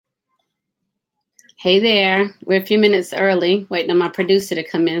Hey there. We're a few minutes early, waiting on my producer to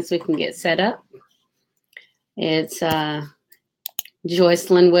come in so we can get set up. It's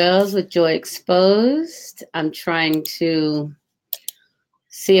Joycelyn Wells with Joy Exposed. I'm trying to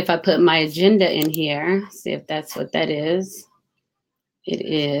see if I put my agenda in here, see if that's what that is. It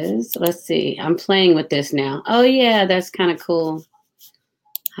is. Let's see. I'm playing with this now. Oh, yeah, that's kind of cool.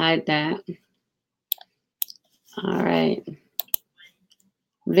 Hide that. All right.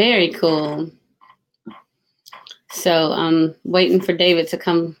 Very cool. So I'm waiting for David to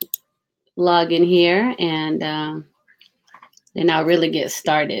come log in here, and then I'll really get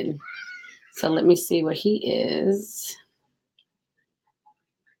started. So let me see where he is.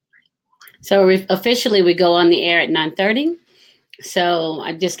 So officially we go on the air at 9:30. So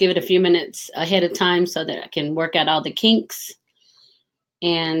I just give it a few minutes ahead of time so that I can work out all the kinks,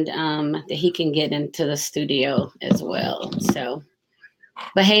 and that he can get into the studio as well. So,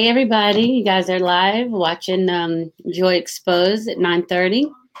 but hey everybody, you guys are live watching Joy Exposed at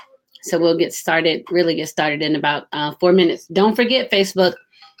 9:30. So we'll really get started in about 4 minutes. Don't forget Facebook.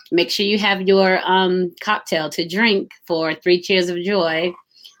 Make sure you have your cocktail to drink for 3 Cheers of Joy.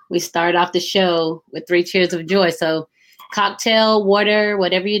 We start off the show with 3 Cheers of Joy. So cocktail, water,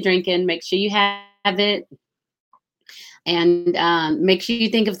 whatever you're drinking, make sure you have it. And make sure you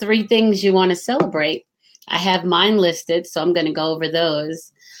think of 3 things you want to celebrate. I have mine listed, so I'm going to go over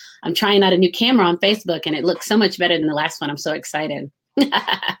those. I'm trying out a new camera on Facebook, and it looks so much better than the last one. I'm so excited.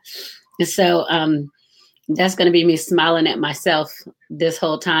 So that's going to be me smiling at myself this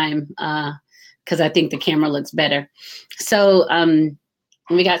whole time because I think the camera looks better. So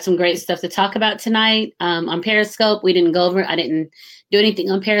we got some great stuff to talk about tonight. On Periscope, I didn't do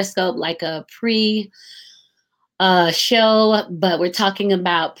anything on Periscope like a show, but we're talking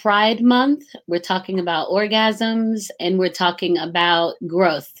about Pride Month. We're talking about orgasms, and we're talking about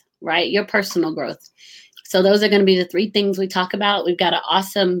growth, right? Your personal growth. So those are going to be the 3 things we talk about. We've got an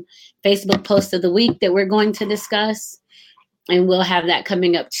awesome Facebook post of the week that we're going to discuss, and we'll have that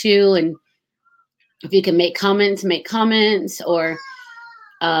coming up too. And if you can make comments, or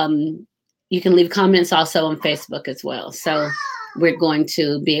you can leave comments also on Facebook as well. So we're going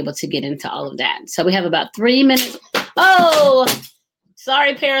to be able to get into all of that. So we have about 3 minutes. Oh,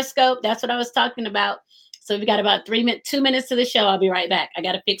 sorry, Periscope. That's what I was talking about. So we got about 2 minutes to the show. I'll be right back. I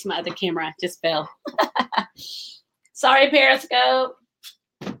got to fix my other camera. It just fell. Sorry, Periscope.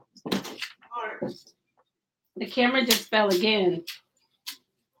 The camera just fell again.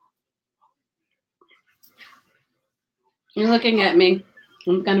 You're looking at me.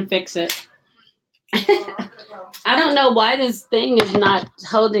 I'm going to fix it. I don't know why this thing is not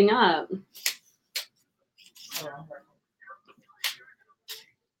holding up.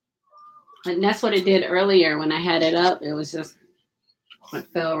 And that's what it did earlier when I had it up. It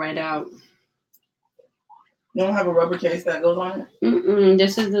fell right out. You don't have a rubber case that goes on it?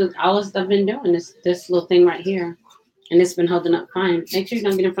 This is all I've been doing. This little thing right here. And it's been holding up fine. Make sure you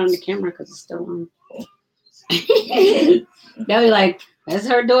don't get in front of the camera because it's still on. They'll be like, that's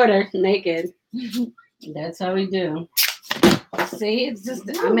her daughter naked. That's how we do. See, it's just,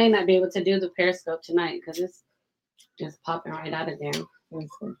 I may not be able to do the Periscope tonight because it's just popping right out of there.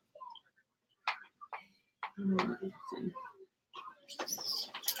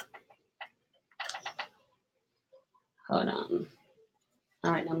 Hold on.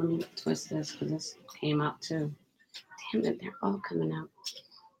 All right, now let me twist this because this came out too. Damn it, they're all coming out.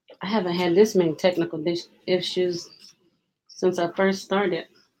 I haven't had this many technical issues since I first started.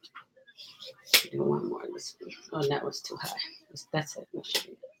 Do one more. Oh, that was too high. That's it.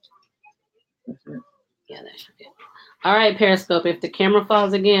 Yeah, that should be it. All right, Periscope. If the camera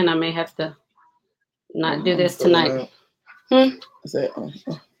falls again, I may have to not do this tonight. I said,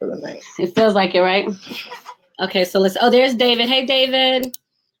 for the night. It feels like it, right? Okay, so there's David. Hey, David.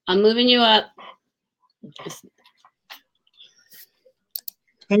 I'm moving you up.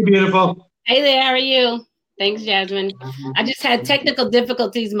 Hey, beautiful. Hey there, how are you? Thanks, Jasmine. I just had technical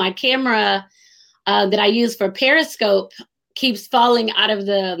difficulties. My camera that I use for Periscope keeps falling out of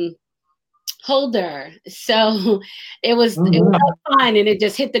the holder. So it was fine, and it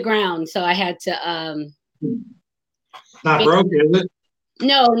just hit the ground. So I had to not broke, is it?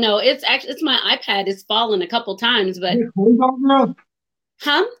 No, it's my iPad. It's fallen a couple times, but you got clothes on, girl?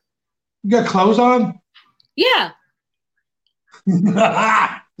 Huh? You got clothes on? Yeah. You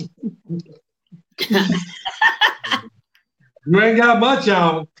ain't got much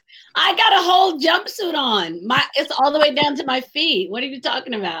on. I got a whole jumpsuit on. It's all the way down to my feet. What are you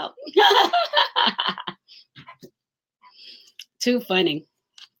talking about? Too funny.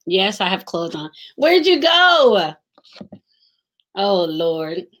 Yes, I have clothes on. Where'd you go? Oh,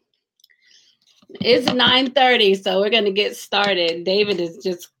 Lord. It's 9:30, so we're gonna get started. David has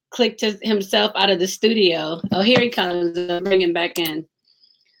just clicked himself out of the studio. Oh, here he comes. I'll bring him back in.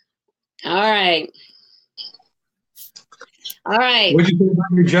 All right. All right. What'd you think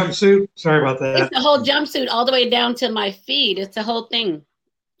about your jumpsuit? Sorry about that. It's the whole jumpsuit all the way down to my feet. It's the whole thing.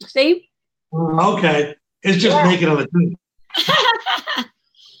 See? Okay. It's just naked on the thing.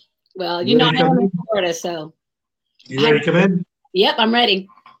 Well, you know, I'm in Florida, so. You ready to come in? Yep, I'm ready.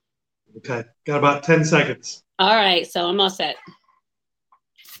 Okay. Got about 10 seconds. All right, so I'm all set.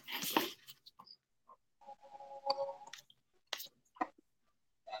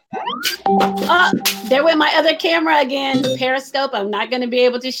 Oh, there went my other camera again. Periscope, I'm not going to be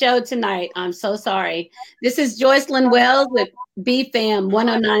able to show tonight. I'm so sorry. This is Joycelyn Wells with BFAM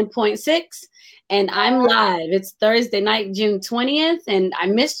 109.6, and I'm live. It's Thursday night, June 20th, and I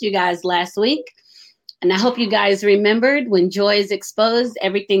missed you guys last week. And I hope you guys remembered when joy is exposed,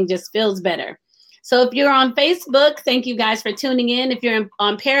 everything just feels better. So if you're on Facebook, thank you guys for tuning in. If you're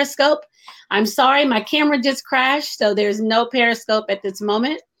on Periscope, I'm sorry, my camera just crashed, so there's no Periscope at this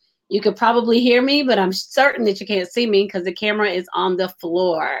moment. You could probably hear me, but I'm certain that you can't see me because the camera is on the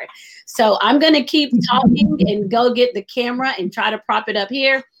floor. So I'm going to keep talking and go get the camera and try to prop it up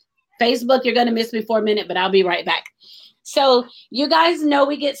here. Facebook, you're going to miss me for a minute, but I'll be right back. So you guys know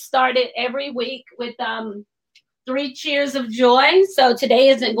we get started every week with 3 cheers of joy. So today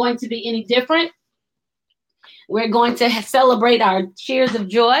isn't going to be any different. We're going to celebrate our cheers of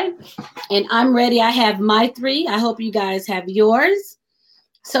joy. And I'm ready. I have my 3. I hope you guys have yours.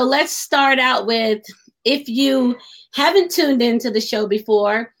 So let's start out with, if you haven't tuned into the show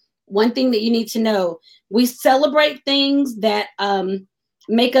before, one thing that you need to know, we celebrate things that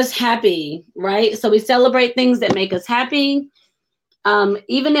make us happy, right? So we celebrate things that make us happy,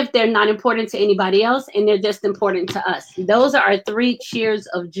 even if they're not important to anybody else and they're just important to us. Those are our 3 cheers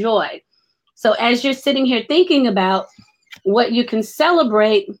of joy. So as you're sitting here thinking about what you can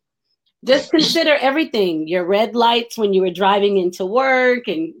celebrate, just consider everything. Your red lights when you were driving into work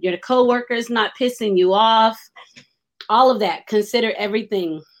and your coworkers not pissing you off, all of that. Consider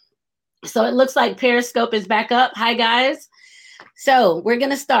everything. So it looks like Periscope is back up. Hi, guys. So we're going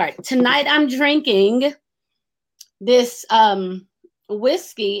to start. Tonight I'm drinking this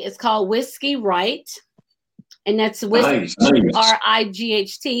whiskey. It's called Whiskey Right. And that's whiskey,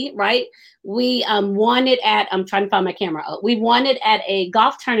 R-I-G-H-T, right? We won it at, I'm trying to find my camera. We won it at a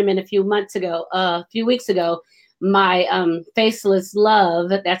golf tournament a few weeks ago. My Faceless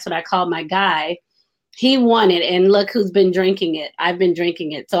Love, that's what I call my guy. He won it, and look who's been drinking it. I've been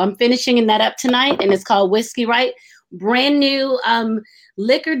drinking it. So I'm finishing that up tonight, and it's called Whiskey Right. Brand new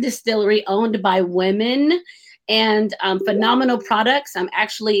liquor distillery owned by women. And phenomenal products. I'm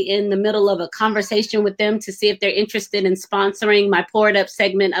actually in the middle of a conversation with them to see if they're interested in sponsoring my Pour It Up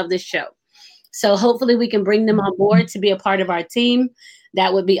segment of the show. So hopefully we can bring them on board to be a part of our team.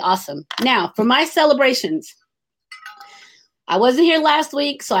 That would be awesome. Now, for my celebrations, I wasn't here last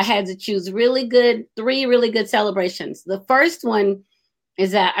week, so I had to choose 3 really good celebrations. The first one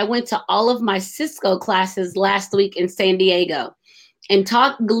is that I went to all of my Cisco classes last week in San Diego, and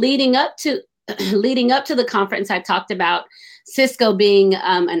leading up to the conference, I talked about Cisco being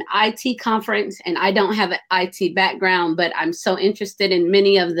an IT conference, and I don't have an IT background, but I'm so interested in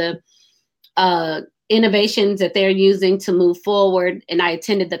many of the innovations that they're using to move forward. And I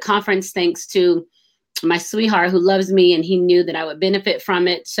attended the conference thanks to my sweetheart who loves me, and he knew that I would benefit from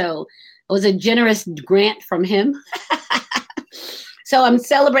it. So it was a generous grant from him. So I'm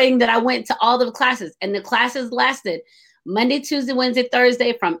celebrating that I went to all the classes, and the classes lasted Monday, Tuesday, Wednesday,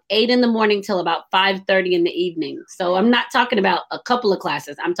 Thursday from 8 in the morning till about 5:30 in the evening. So I'm not talking about a couple of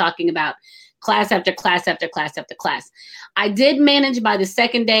classes. I'm talking about class after class after class after class. I did manage by the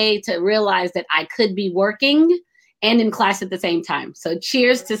second day to realize that I could be working and in class at the same time. So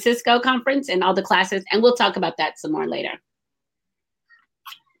cheers to Cisco conference and all the classes, and we'll talk about that some more later.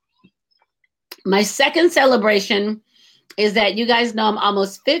 My second celebration is that you guys know I'm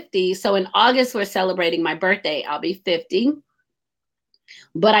almost 50. So in August, we're celebrating my birthday. I'll be 50.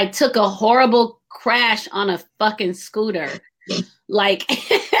 But I took a horrible crash on a fucking scooter. Like,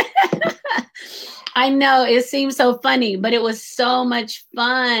 I know it seems so funny, but it was so much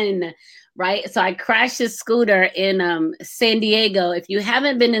fun, right? So I crashed a scooter in San Diego. If you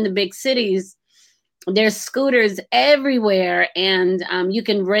haven't been in the big cities, there's scooters everywhere, and you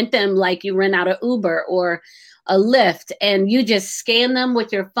can rent them like you rent out an Uber or a Lyft, and you just scan them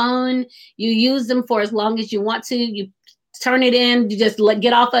with your phone. You use them for as long as you want to. You turn it in, you just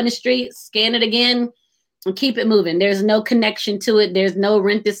get off on the street, scan it again, and keep it moving. There's no connection to it. There's no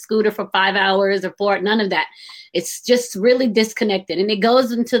rent this scooter for 5 hours or 4, none of that. It's just really disconnected. And it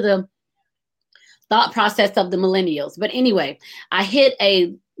goes into the thought process of the millennials. But anyway, I hit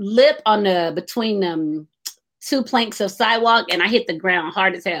a lip on the between two planks of sidewalk, and I hit the ground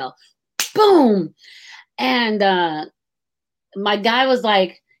hard as hell. Boom. And my guy was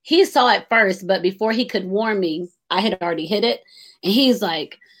like, he saw it first, but before he could warn me, I had already hit it. And he's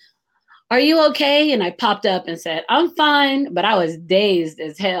like, "Are you okay?" And I popped up and said, "I'm fine," but I was dazed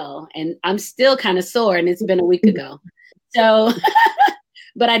as hell. And I'm still kind of sore, and it's been a week ago. So,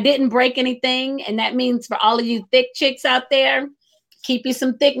 but I didn't break anything. And that means for all of you thick chicks out there, keep you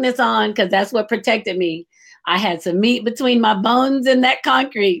some thickness on, because that's what protected me. I had some meat between my bones and that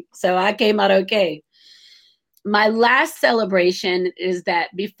concrete. So I came out okay. My last celebration is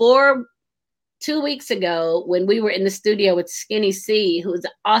that before 2 weeks ago, when we were in the studio with Skinny C, who was an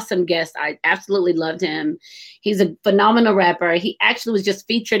awesome guest, I absolutely loved him. He's a phenomenal rapper. He actually was just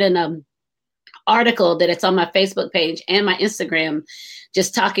featured in an article that it's on my Facebook page and my Instagram,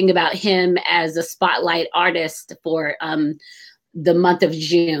 just talking about him as a spotlight artist for the month of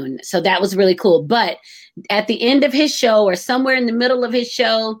June. So that was really cool. But at the end of his show, or somewhere in the middle of his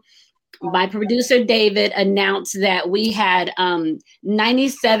show, my producer David announced that we had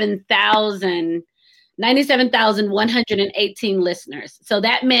 97,118 listeners. So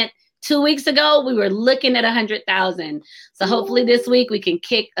that meant 2 weeks ago we were looking at 100,000. So hopefully this week we can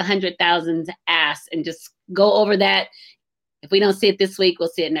kick 100,000's ass and just go over that. If we don't see it this week, we'll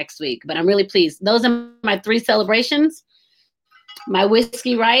see it next week. But I'm really pleased. Those are my 3 celebrations. My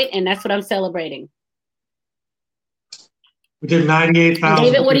whiskey right, and that's what I'm celebrating. We did 98,000.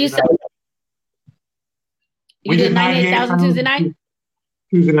 David, what do you say? You did 98,000 Tuesday night?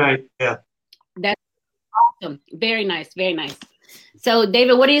 Tuesday night, yeah. That's awesome. Very nice, very nice. So,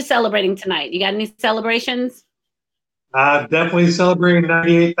 David, what are you celebrating tonight? You got any celebrations? Definitely celebrating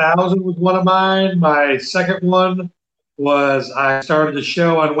 98,000 was one of mine. My second one was I started the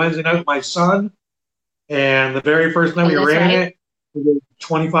show on Wednesday night with my son, and the very first night we ran it, we did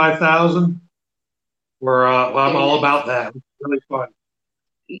 25,000. I'm all about that. It's really fun.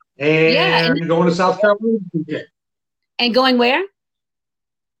 And going to South Carolina. And going where?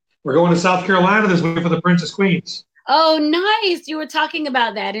 We're going to South Carolina this week for the Princess Queens. Oh, nice. You were talking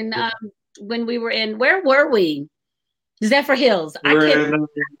about that. And when we were in, where were we? Zephyr Hills. We're in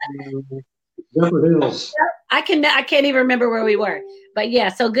Zephyr Hills. I can't even remember where we were. But yeah,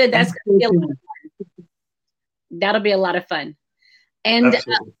 so good. That's gonna be a lot of fun. That'll be a lot of fun. And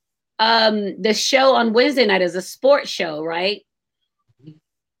the show on Wednesday night is a sports show, right?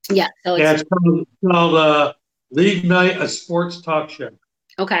 Yeah. So it's called League Night, a sports talk show.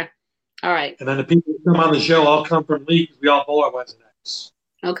 Okay. All right. And then the people who come on the show all come from League. We all bowl on Wednesday nights.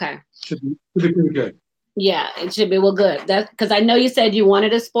 Okay. Should be pretty good. Yeah, it should be. Well, good. That's because I know you said you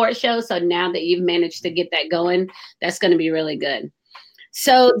wanted a sports show. So now that you've managed to get that going, that's going to be really good.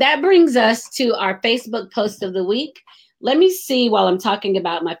 So that brings us to our Facebook post of the week. Let me see while I'm talking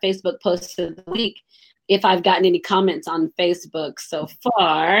about my Facebook post of the week if I've gotten any comments on Facebook so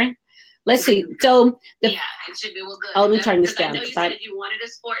far. Let's see. So it should be. Well, good. Oh, let me turn this down. I know you said you wanted a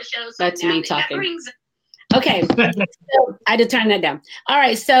sports show. So that's me talking. Okay. So I had to turn that down. All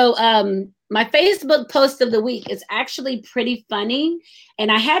right. So my Facebook post of the week is actually pretty funny,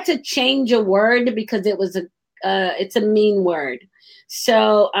 and I had to change a word because it was it's a mean word.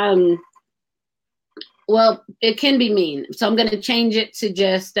 So well, it can be mean. So I'm going to change it to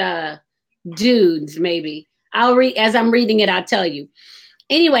just dudes. Maybe I'll read as I'm reading it. I'll tell you.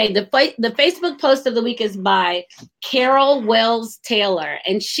 Anyway, the Facebook post of the week is by Carol Wells Taylor.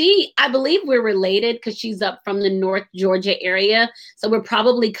 And I believe we're related because she's up from the North Georgia area. So we're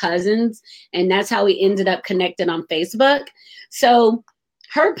probably cousins. And that's how we ended up connected on Facebook. So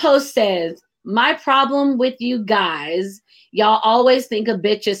her post says, "My problem with you guys, y'all always think a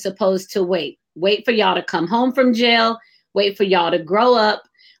bitch is supposed to wait. Wait for y'all to come home from jail. Wait for y'all to grow up.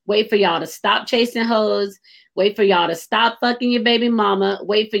 Wait for y'all to stop chasing hoes. Wait for y'all to stop fucking your baby mama.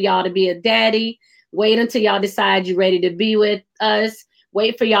 Wait for y'all to be a daddy. Wait until y'all decide you're ready to be with us.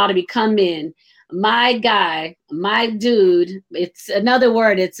 Wait for y'all to become men. My guy, my dude," it's another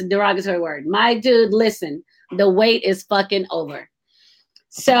word, it's a derogatory word. "My dude, listen, the wait is fucking over."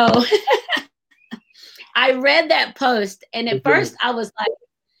 So I read that post, and at first I was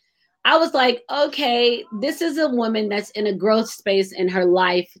like, okay, this is a woman that's in a growth space in her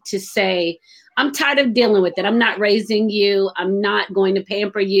life to say, I'm tired of dealing with it. I'm not raising you. I'm not going to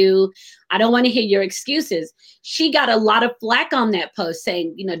pamper you. I don't want to hear your excuses. She got a lot of flack on that post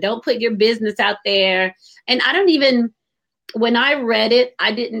saying, don't put your business out there. And when I read it,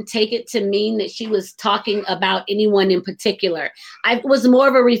 I didn't take it to mean that she was talking about anyone in particular. It was more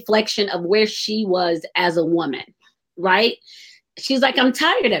of a reflection of where she was as a woman, right? she's like, I'm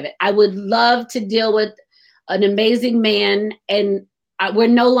tired of it. I would love to deal with an amazing man, and we're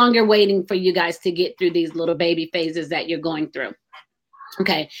no longer waiting for you guys to get through these little baby phases that you're going through.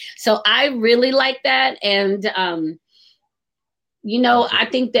 Okay, so I really like that, and I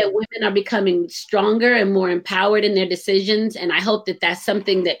think that women are becoming stronger and more empowered in their decisions, and I hope that that's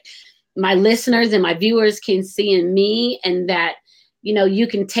something that my listeners and my viewers can see in me, and that you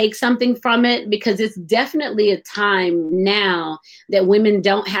can take something from it, because it's definitely a time now that women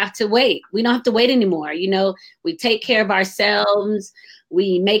don't have to wait. We don't have to wait anymore. We take care of ourselves.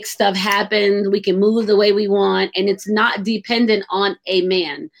 We make stuff happen. We can move the way we want, and it's not dependent on a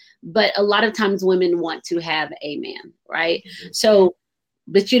man. But a lot of times women want to have a man, right? So,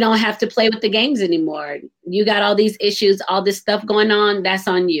 but you don't have to play with the games anymore. You got all these issues, all this stuff going on. That's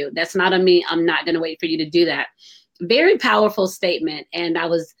on you. That's not on me. I'm not going to wait for you to do that. Very powerful statement. And I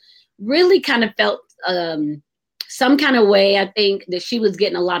was really kind of felt some kind of way. I think that she was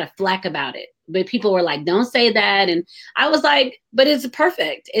getting a lot of flack about it, but people were like, don't say that. And I was like, but it's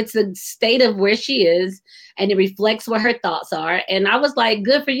perfect. It's a state of where she is, and it reflects what her thoughts are. And I was like,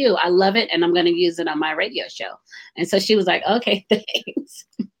 good for you. I love it. And I'm going to use it on my radio show. And so she was like, okay, thanks.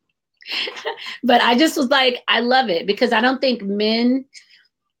 But I just was like, I love it, because I don't think men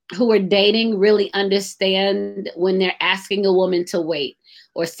who are dating really understand when they're asking a woman to wait,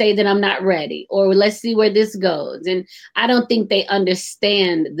 or say that I'm not ready, or let's see where this goes. And I don't think they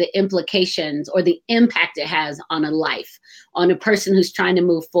understand the implications or the impact it has on a life, on a person who's trying to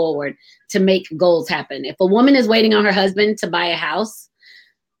move forward to make goals happen. If a woman is waiting on her husband to buy a house,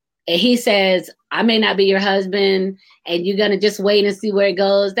 and he says, I may not be your husband, and you're going to just wait and see where it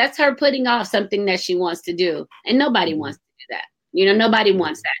goes, that's her putting off something that she wants to do. And nobody wants to do that. Nobody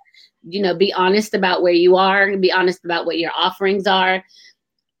wants that. Be honest about where you are, be honest about what your offerings are.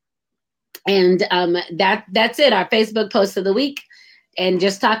 And that's it, our Facebook post of the week. And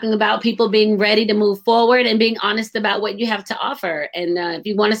just talking about people being ready to move forward and being honest about what you have to offer. And if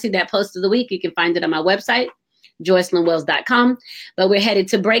you want to see that post of the week, you can find it on my website, JoycelynWells.com. But we're headed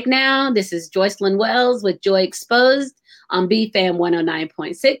to break now. This is Joycelyn Wells with Joy Exposed on BFAM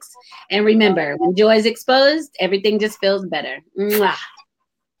 109.6. And remember, when joy is exposed, everything just feels better. Mwah.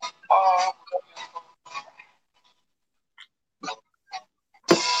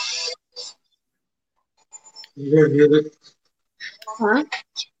 You hear music? Huh?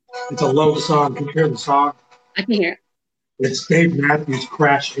 It's a low song. Can you hear the song? I can hear. It's Dave Matthews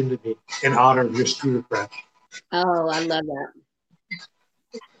Crash Into Me in honor of your scooter crash. Oh, I love that.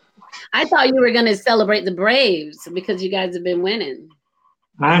 I thought you were going to celebrate the Braves because you guys have been winning.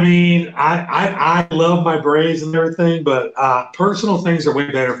 I mean, I love my Braves and everything, but personal things are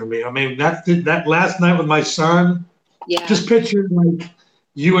way better for me. I mean, that last night with my son, yeah. Just picture like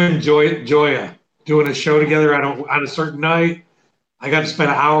you and Joya doing a show together on a certain night. I got to spend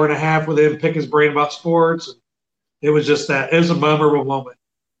an hour and a half with him, pick his brain about sports. It was just that. It was a memorable moment.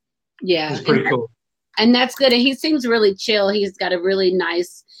 Yeah. It was pretty cool. And that's good. And he seems really chill. He's got a really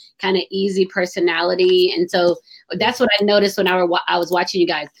nice, kind of easy personality. And so that's what I noticed when I was watching you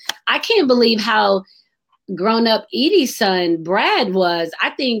guys. I can't believe how grown up Edie's son, Brad, was. I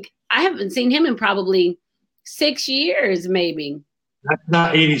think I haven't seen him in probably 6 years, maybe. That's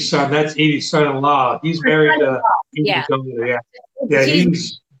not Edie's son. That's Edie's son-in-law. He's married to Edie's owner. Yeah,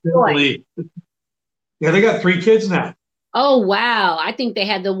 he's definitely. Yeah, they got 3 kids now. Oh, wow. I think they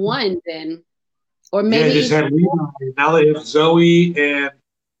had the one then. Or maybe. Yeah, they just had Levi. Now they have Zoe, and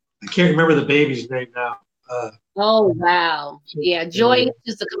I can't remember the baby's name now. Oh, wow. Yeah, Joy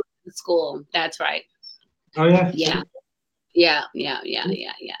used to come to school. That's right. Oh, yeah? Yeah.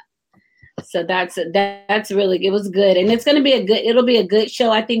 So that's really, it was good. And it's going to be it'll be a good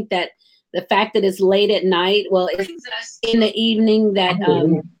show. I think that the fact that it's late at night, well, it's in the evening that.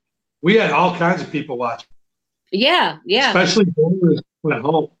 We had all kinds of people watching. Yeah. Especially when we went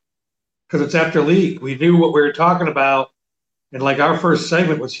home. Because it's after league. We knew what we were talking about. And like our first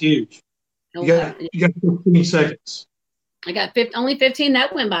segment was huge. You got 15 seconds. I got only 15.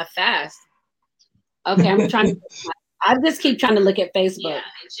 That went by fast. Okay, I'm trying to. I just keep trying to look at Facebook. Yeah,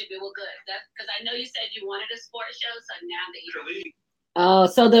 it should be good. Because I know you said you wanted a sports show, so now that you. Oh,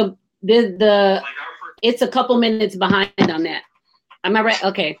 so the it's a couple minutes behind on that. Am I right?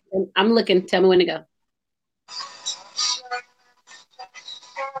 Okay, I'm looking. Tell me when to go.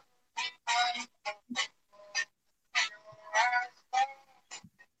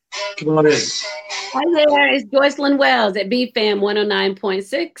 Come on in. Hi there, it's Joycelyn Wells at BFAM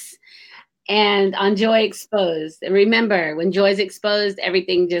 109.6 and on Joy Exposed. And remember, when Joy's exposed,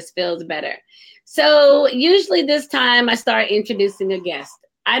 everything just feels better. So usually this time I start introducing a guest.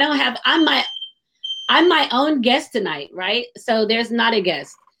 I I'm my own guest tonight, right? So there's not a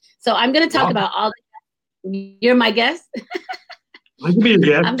guest. So I'm going to talk about all. You're my guest. I can be your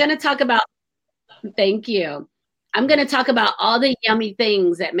guest. I'm going to talk about. Thank you. I'm going to talk about all the yummy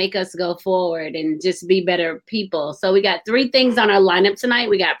things that make us go forward and just be better people. So we got 3 things on our lineup tonight.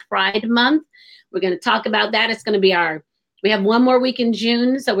 We got Pride Month. We're going to talk about that. It's going to be we have 1 more week in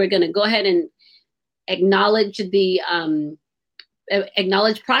June. So we're going to go ahead and acknowledge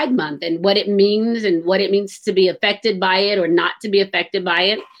Pride Month and what it means to be affected by it or not to be affected by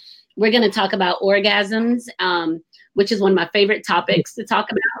it. We're going to talk about orgasms, which is one of my favorite topics to talk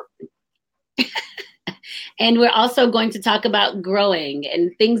about. And we're also going to talk about growing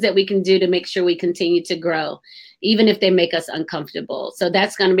and things that we can do to make sure we continue to grow, even if they make us uncomfortable. So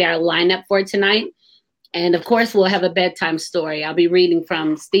that's going to be our lineup for tonight. And of course, we'll have a bedtime story. I'll be reading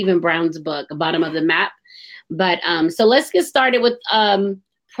from Stephen Brown's book, Bottom of the Map. But so let's get started with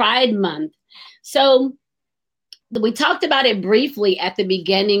Pride Month. So we talked about it briefly at the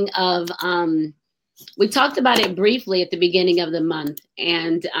beginning of the month.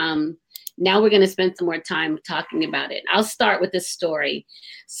 And now we're going to spend some more time talking about it. I'll start with this story.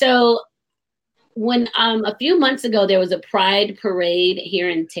 So when a few months ago, there was a Pride parade here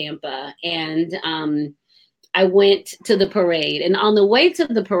in Tampa, and I went to the parade. And on the way to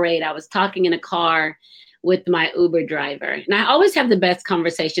the parade, I was talking in a car with my Uber driver. And I always have the best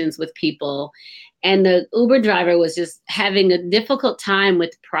conversations with people. And the Uber driver was just having a difficult time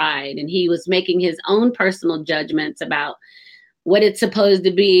with pride. And he was making his own personal judgments about what it's supposed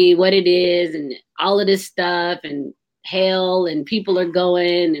to be, what it is, and all of this stuff, and hell, and people are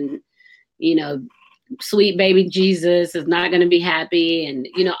going, and, you know, sweet baby Jesus is not going to be happy, and,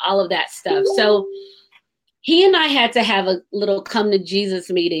 you know, all of that stuff. So he and I had to have a little come to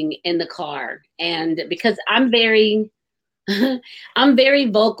Jesus meeting in the car. And because I'm very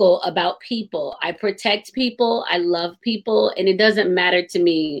vocal about people. I protect people. I love people. And it doesn't matter to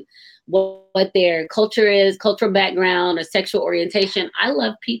me what their culture is, cultural background, or sexual orientation. I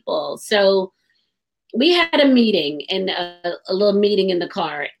love people. So we had a meeting, and a little meeting in the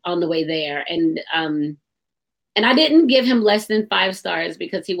car on the way there. And I didn't give him less than 5 stars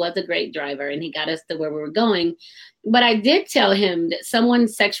because he was a great driver and he got us to where we were going. But I did tell him that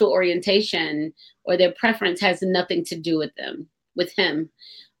someone's sexual orientation or their preference has nothing to do with him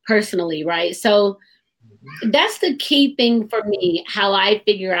personally, right? So that's the key thing for me, how I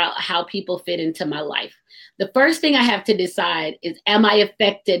figure out how people fit into my life. The first thing I have to decide is, am I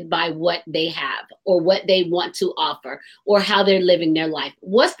affected by what they have or what they want to offer or how they're living their life?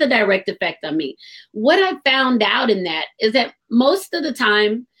 What's the direct effect on me? What I found out in that is that most of the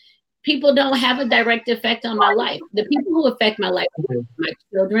time, people don't have a direct effect on my life. The people who affect my life are my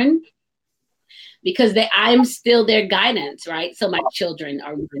children, because I'm still their guidance, right? So my children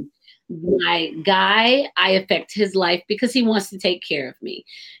are one. My guy, I affect his life because he wants to take care of me.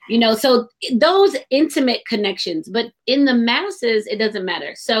 You know, so those intimate connections, but in the masses, it doesn't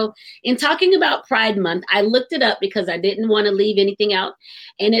matter. So in talking about Pride Month, I looked it up because I didn't want to leave anything out.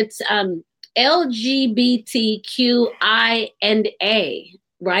 And it's LGBTQI&A,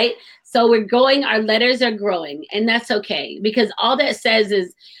 right? So our letters are growing, and that's okay, because all that says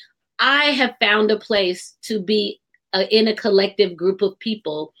is I have found a place to be in a collective group of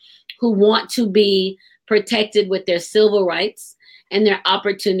people who want to be protected with their civil rights and their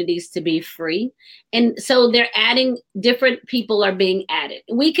opportunities to be free. And so they're adding, different people are being added.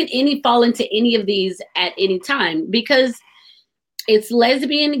 We could fall into any of these at any time, because it's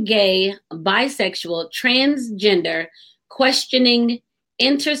lesbian, gay, bisexual, transgender, questioning,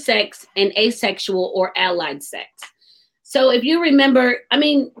 intersex, and asexual or allied sex. So if you remember, I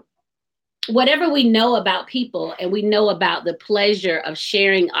mean, whatever we know about people, and we know about the pleasure of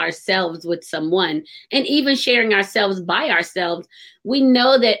sharing ourselves with someone, and even sharing ourselves by ourselves, we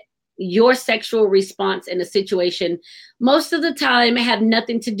know that your sexual response in a situation most of the time have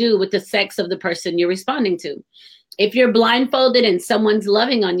nothing to do with the sex of the person you're responding to. If you're blindfolded and someone's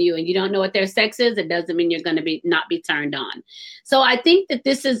loving on you and you don't know what their sex is, it doesn't mean you're going to not be turned on. So I think that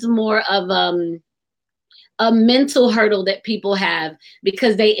this is more of a mental hurdle that people have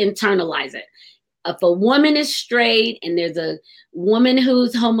because they internalize it. If a woman is straight and there's a woman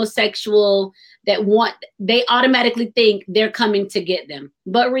who's homosexual, they automatically think they're coming to get them.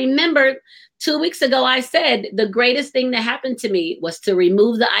 But remember, 2 weeks ago, I said the greatest thing that happened to me was to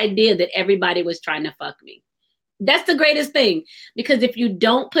remove the idea that everybody was trying to fuck me. That's the greatest thing, because if you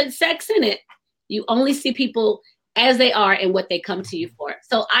don't put sex in it, you only see people as they are and what they come to you for.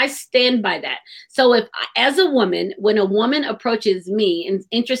 So I stand by that. So as a woman, when a woman approaches me and is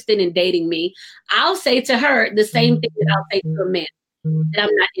interested in dating me, I'll say to her the same thing that I'll say to a man that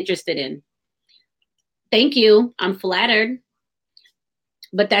I'm not interested in. Thank you. I'm flattered.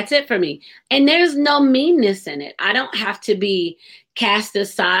 But that's it for me. And there's no meanness in it. I don't have to be cast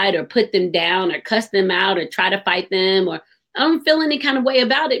aside or put them down or cuss them out or try to fight them, or I don't feel any kind of way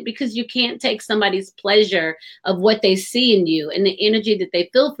about it, because you can't take somebody's pleasure of what they see in you and the energy that they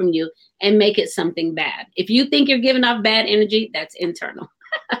feel from you and make it something bad. If you think you're giving off bad energy, that's internal.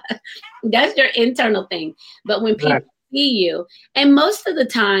 That's your internal thing. But when people see you, and most of the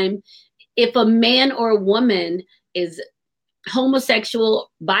time, if a man or a woman is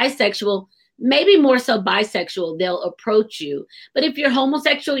homosexual, bisexual, maybe more so bisexual, they'll approach you. But if you're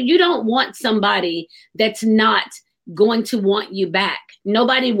homosexual, you don't want somebody that's not going to want you back.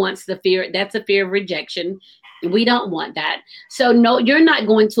 Nobody wants the fear. That's a fear of rejection. We don't want that. So no, you're not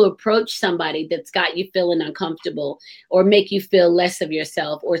going to approach somebody that's got you feeling uncomfortable or make you feel less of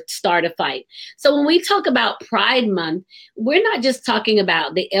yourself or start a fight. So when we talk about Pride Month, we're not just talking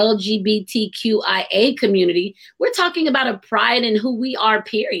about the LGBTQIA community. We're talking about a pride in who we are,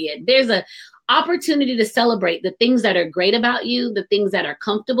 period. There's a opportunity to celebrate the things that are great about you, the things that are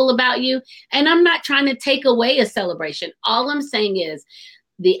comfortable about you. And I'm not trying to take away a celebration. All I'm saying is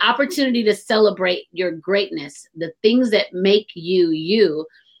the opportunity to celebrate your greatness, the things that make you, you,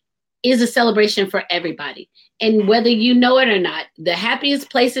 is a celebration for everybody. And whether you know it or not, the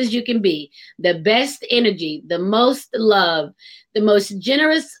happiest places you can be, the best energy, the most love, the most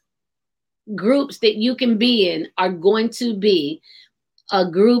generous groups that you can be in are going to be a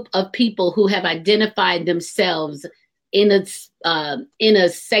group of people who have identified themselves in a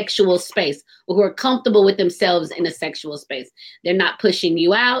sexual space, or who are comfortable with themselves in a sexual space. They're not pushing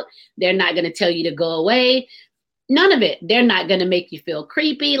you out. They're not going to tell you to go away. None of it. They're not going to make you feel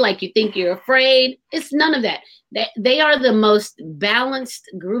creepy, like you think you're afraid. It's none of that. They are the most balanced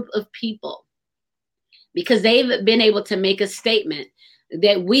group of people, because they've been able to make a statement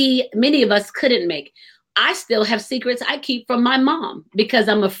that many of us couldn't make. I still have secrets I keep from my mom because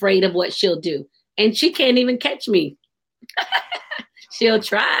I'm afraid of what she'll do. And she can't even catch me. She'll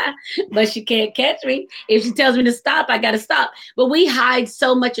try, but she can't catch me. If she tells me to stop, I got to stop. But we hide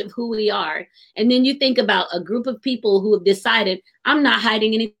so much of who we are. And then you think about a group of people who have decided, I'm not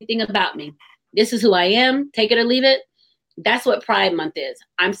hiding anything about me. This is who I am. Take it or leave it. That's what Pride Month is.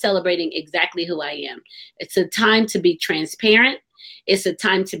 I'm celebrating exactly who I am. It's a time to be transparent. It's a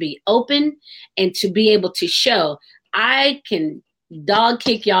time to be open and to be able to show I can dog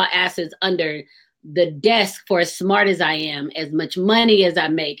kick y'all asses under the desk for as smart as I am, as much money as I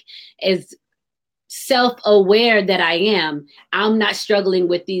make, as self-aware that I am. I'm not struggling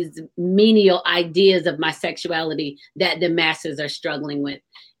with these menial ideas of my sexuality that the masses are struggling with,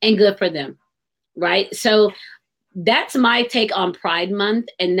 and good for them, right? So that's my take on Pride Month,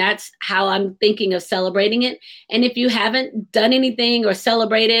 and that's how I'm thinking of celebrating it. And if you haven't done anything or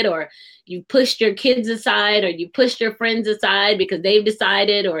celebrated, or you pushed your kids aside, or you pushed your friends aside because they've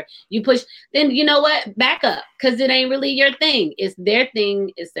decided, or you push, then you know what? Back up, because it ain't really your thing. It's their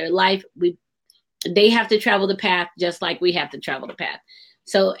thing. It's their life. They have to travel the path just like we have to travel the path.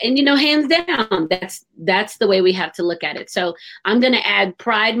 So, and hands down, that's the way we have to look at it. So I'm going to add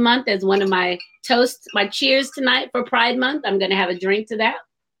Pride Month as one of my toasts, my cheers tonight for Pride Month. I'm going to have a drink to that.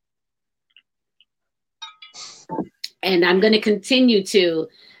 And I'm going to continue to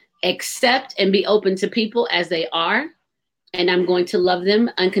accept and be open to people as they are. And I'm going to love them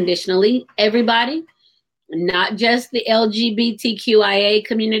unconditionally. Everybody, not just the LGBTQIA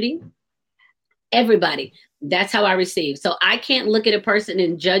community, everybody. That's how I receive. So I can't look at a person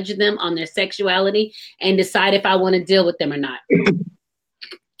and judge them on their sexuality and decide if I want to deal with them or not.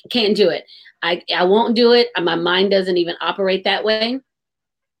 Can't do it. I won't do it. My mind doesn't even operate that way.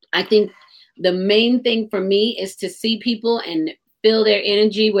 I think the main thing for me is to see people and feel their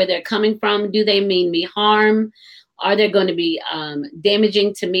energy, where they're coming from. Do they mean me harm? Are they going to be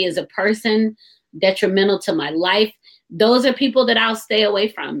damaging to me as a person, detrimental to my life? Those are people that I'll stay away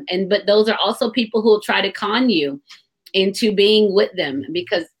from. But those are also people who will try to con you into being with them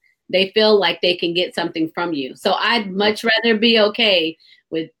because they feel like they can get something from you. So I'd much rather be okay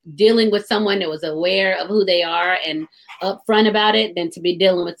with dealing with someone that was aware of who they are and upfront about it than to be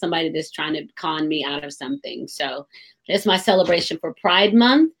dealing with somebody that's trying to con me out of something. So it's my celebration for Pride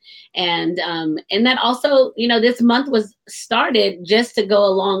Month. And that also, this month was started just to go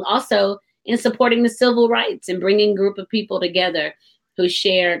along also in supporting the civil rights and bringing a group of people together who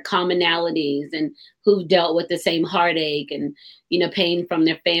share commonalities and who've dealt with the same heartache and, pain from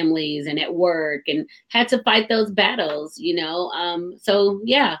their families and at work and had to fight those battles, So,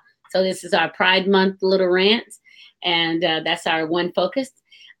 yeah. So this is our Pride Month little rant. And that's our one focus.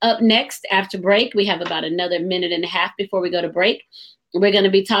 Up next, after break, we have about another minute and a half before we go to break. we're going to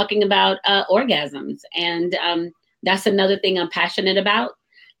be talking about orgasms. And that's another thing I'm passionate about.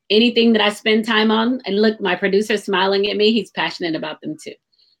 Anything that I spend time on, and look, my producer's smiling at me. He's passionate about them too.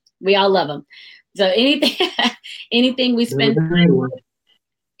 We all love them. So anything we spend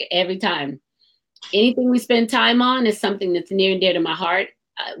every time, anything we spend time on is something that's near and dear to my heart.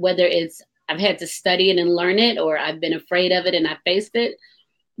 Whether it's I've had to study it and learn it, or I've been afraid of it and I faced it.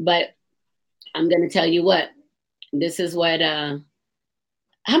 But I'm going to tell you what. This is what. How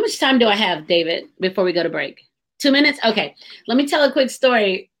much time do I have, David, before we go to break? 2 minutes. Okay. Let me tell a quick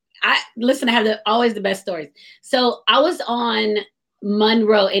story. I have always the best stories. So I was on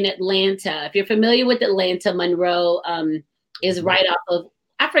Monroe in Atlanta. If you're familiar with Atlanta, Monroe is right off of,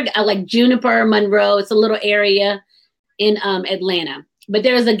 I forgot, like Juniper, Monroe. It's a little area in Atlanta. But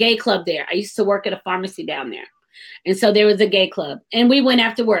there was a gay club there. I used to work at a pharmacy down there. And so there was a gay club. And we went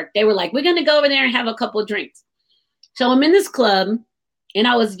after work. They were like, we're going to go over there and have a couple of drinks. So I'm in this club, and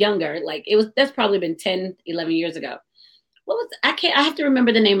I was younger. Like that's probably been 10, 11 years ago. I have to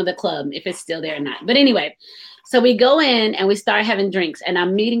remember the name of the club, if it's still there or not. But anyway, so we go in and we start having drinks, and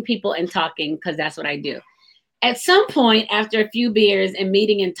I'm meeting people and talking because that's what I do. At some point, after a few beers and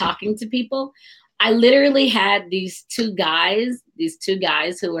meeting and talking to people, I literally had these two guys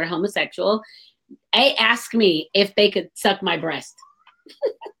who were homosexual. They asked me if they could suck my breast.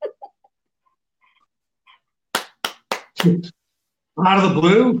 Out of the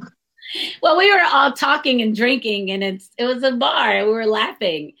blue? Well, we were all talking and drinking, and it was a bar, and we were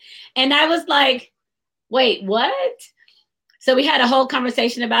laughing. And I was like, wait, what? So we had a whole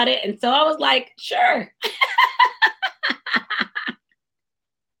conversation about it. And so I was like, sure.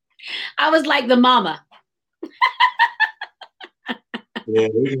 I was like the mama. Yeah,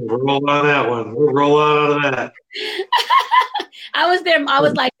 we can roll on that one. We'll roll out of that. I was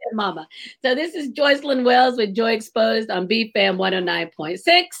like their mama. So this is Joycelyn Wells with Joy Exposed on BFAM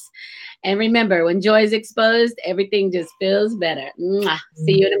 109.6. And remember, when joy is exposed, everything just feels better. Mwah.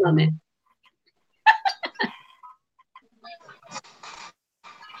 See you in a moment.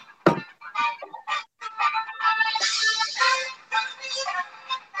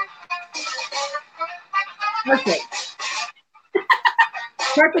 Perfect.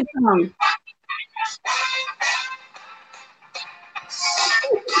 Perfect song.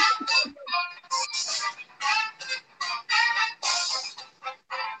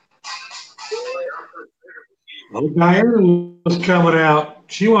 Oh, Diana was coming out.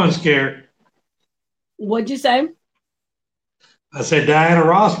 She wasn't scared. What'd you say? I said Diana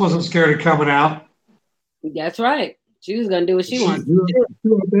Ross wasn't scared of coming out. That's right. She was going to do what she wanted to do. She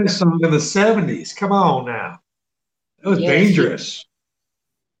did this song in the 70s. Come on now. It was dangerous.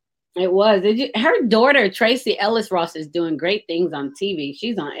 It was. Her daughter, Tracy Ellis Ross, is doing great things on TV.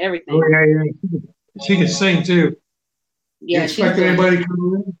 She's on everything. Oh, yeah. She can sing, too. Yeah, you expecting anybody to come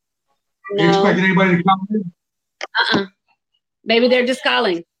in? No. You expecting anybody to come in? Maybe they're just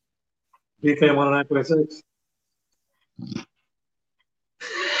calling. BFAM 109.6.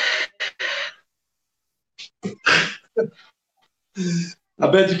 I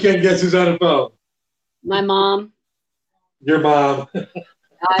bet you can't guess who's on the phone. My mom. Your mom.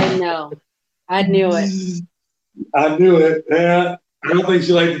 I know. I knew it. I knew it. Yeah. I don't think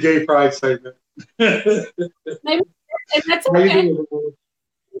she liked the gay pride segment. Maybe that's okay.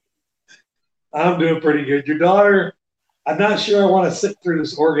 I'm doing pretty good. Your daughter, I'm not sure I want to sit through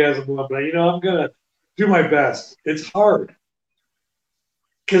this orgasm one, but I'm going to do my best. It's hard.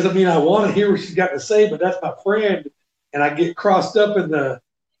 Because, I want to hear what she's got to say, but that's my friend, and I get crossed up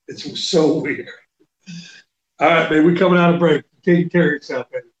it's so weird. All right, babe, we're coming out of break. Take care of yourself,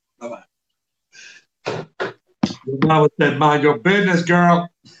 baby. Bye-bye. Your mama said, mind your business, girl.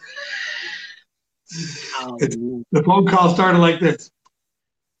 The phone call started like this.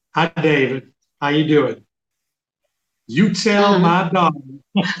 Hi, David. How you doing? You tell my daughter.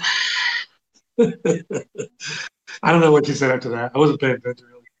 I don't know what you said after that. I wasn't paying attention,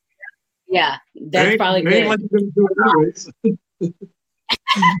 really. Yeah, that's probably good. Like do it anyways.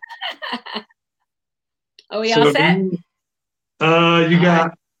 Are we all set? You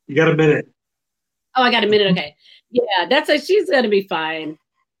got a minute. Oh, I got a minute. Okay. Yeah, she's gonna be fine.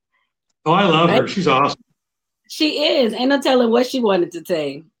 Oh, I love her. She's awesome. She is. Ain't no telling what she wanted to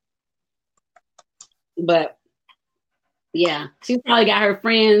say. But yeah, she's probably got her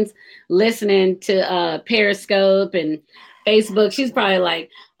friends listening to Periscope and Facebook. She's probably like,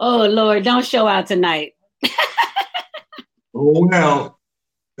 oh Lord, don't show out tonight. Oh well,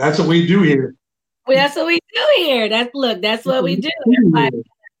 that's what we do here. Well, that's what we do here. That's what we do. Like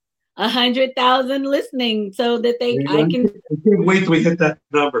 100,000 listening so that I can't wait till we hit that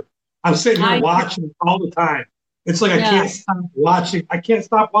number. I'm sitting here watching all the time. It's like I Yeah. can't stop watching. I can't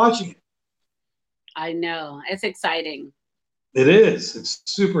stop watching it. I know. It's exciting. It is. It's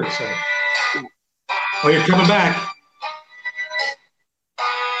super exciting. Oh, you're coming back.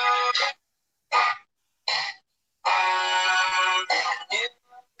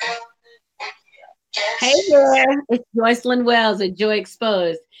 Hey there, it's Joycelyn Wells at Joy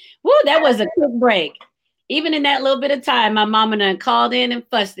Exposed. Woo, that was a quick break. Even in that little bit of time, my mama done called in and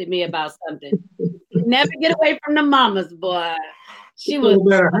fussed at me about something. Never get away from the mamas, boy. She was. No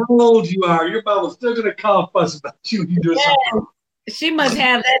matter how old you are, your mama's still gonna call and fuss about you. You do something wrong. She must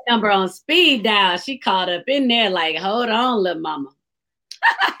have that number on speed dial. She called up in there like, hold on, little mama.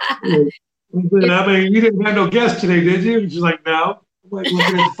 I mean, you didn't have no guest today, did you? She's like, no. I'm like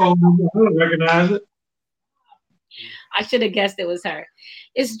looking at the phone number. I don't recognize it. I should have guessed it was her.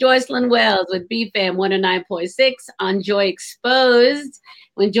 It's Joycelyn Wells with BFAM 109.6 on Joy Exposed.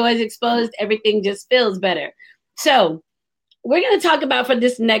 When Joy's exposed, everything just feels better. So we're going to talk about for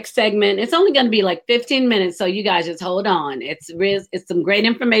this next segment. It's only going to be like 15 minutes, so you guys just hold on. It's some great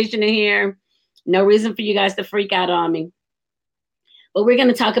information in here. No reason for you guys to freak out on me. But we're going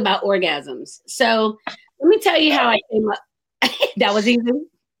to talk about orgasms. So let me tell you how I came up. That was easy.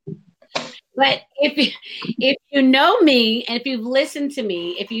 But if you know me, and if you've listened to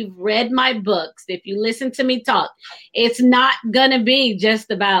me, if you've read my books, if you listen to me talk, it's not going to be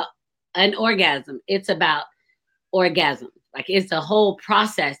just about an orgasm. It's about orgasm. Like it's a whole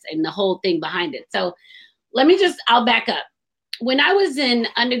process and the whole thing behind it. So I'll back up. When I was in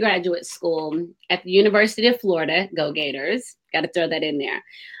undergraduate school at the University of Florida, go Gators, got to throw that in there.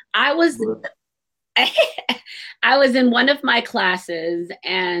 I was in one of my classes,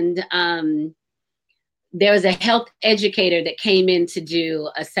 and there was a health educator that came in to do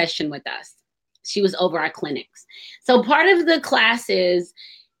a session with us. She was over our clinics. So part of the class is,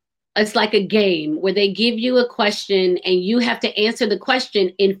 it's like a game where they give you a question and you have to answer the question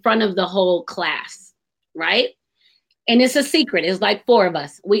in front of the whole class, right? And it's a secret. It's like 4 of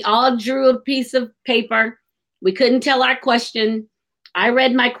us. We all drew a piece of paper. We couldn't tell our question. I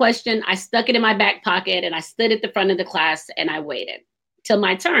read my question. I stuck it in my back pocket and I stood at the front of the class and I waited till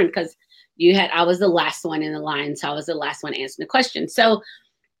my turn because I was the last one in the line. So I was the last one answering the question. So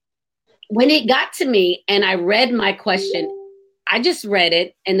when it got to me and I read my question, I just read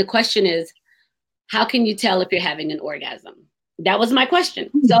it. And the question is, how can you tell if you're having an orgasm? That was my question.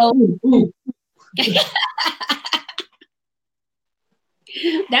 So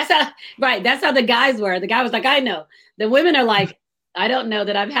that's how the guys were. The guy was like, I know. The women are like, I don't know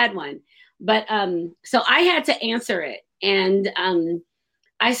that I've had one. But so I had to answer it. And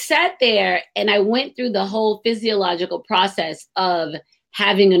I sat there and I went through the whole physiological process of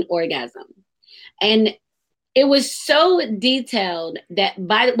having an orgasm. And it was so detailed that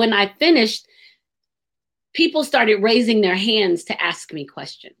when I finished, people started raising their hands to ask me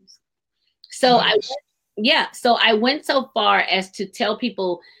questions. So I went so far as to tell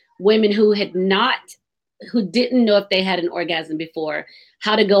people, women who didn't know if they had an orgasm before,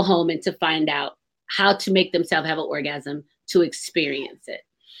 how to go home and to find out how to make themselves have an orgasm, to experience it.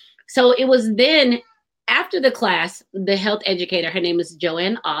 So it was then, after the class, the health educator, her name is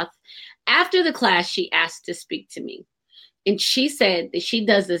Joanne Oth. After the class, she asked to speak to me. And she said that she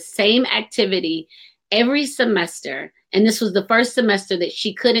does the same activity every semester. And this was the first semester that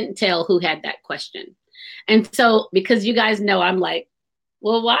she couldn't tell who had that question. And so, because you guys know, I'm like,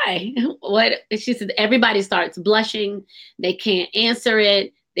 well, why? What? She said, everybody starts blushing. They can't answer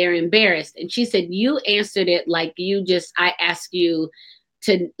it. They're embarrassed. And she said, you answered it like I asked you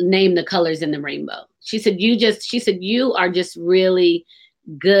to name the colors in the rainbow. She said, you are just really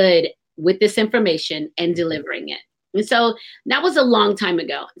good with this information and delivering it. And so that was a long time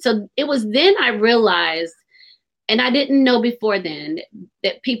ago. So it was then I realized, and I didn't know before then,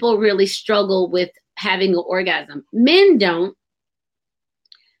 that people really struggle with having an orgasm. Men don't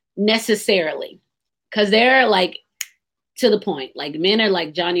necessarily, because they're like to the point. Like men are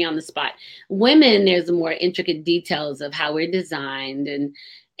like Johnny on the spot. Women, there's more intricate details of how we're designed, and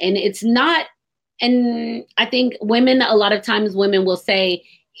it's not. And I think women, a lot of times women will say,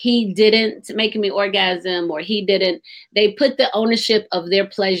 he didn't make me orgasm, or he didn't. They put the ownership of their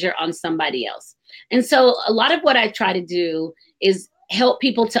pleasure on somebody else. And so a lot of what I try to do is help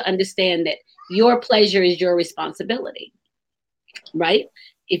people to understand that your pleasure is your responsibility, right?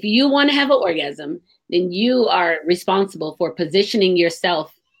 If you want to have an orgasm, then you are responsible for positioning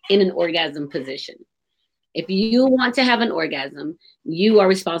yourself in an orgasm position. If you want to have an orgasm, you are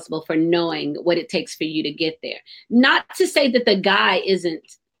responsible for knowing what it takes for you to get there. Not to say that the guy isn't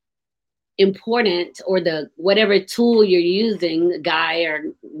important, or the whatever tool you're using, guy or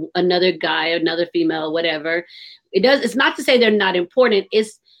another female, whatever. It's not to say they're not important.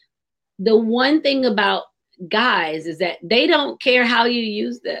 It's the one thing about guys is that they don't care how you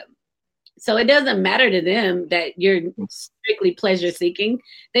use them. So it doesn't matter to them that you're strictly pleasure seeking.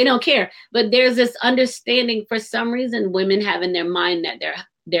 They don't care. But there's this understanding, for some reason, women have in their mind that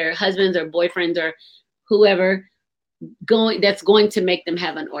their husbands or boyfriends or whoever that's going to make them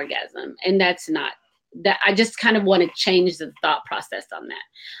have an orgasm. And that's not that. I just kind of want to change the thought process on that.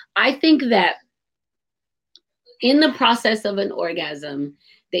 I think that in the process of an orgasm,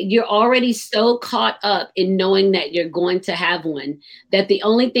 that you're already so caught up in knowing that you're going to have one, that the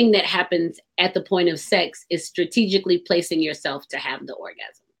only thing that happens at the point of sex is strategically placing yourself to have the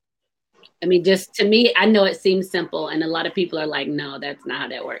orgasm. I mean, just to me, I know it seems simple, and a lot of people are like, no, that's not how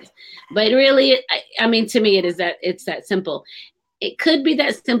that works. But really, I mean, to me, it's that simple. It could be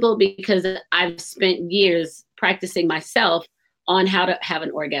that simple because I've spent years practicing myself on how to have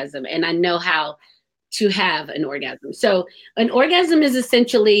an orgasm, and I know how to have an orgasm. So an orgasm is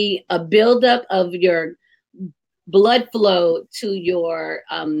essentially a buildup of your blood flow to your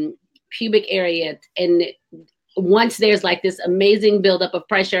pubic area. And once there's like this amazing buildup of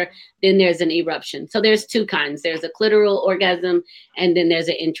pressure, then there's an eruption. So there's two kinds. There's a clitoral orgasm, and then there's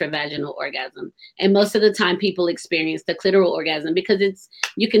an intravaginal orgasm. And most of the time people experience the clitoral orgasm because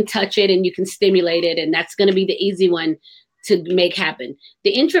you can touch it and you can stimulate it, and that's going to be the easy one to make happen.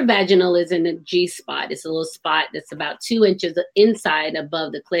 The intravaginal is in the G spot. It's a little spot that's about 2 inches inside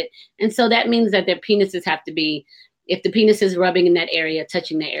above the clit. And so that means that their penises have to be, if the penis is rubbing in that area,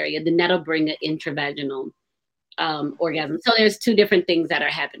 touching that area, then that'll bring an intravaginal orgasm. So there's two different things that are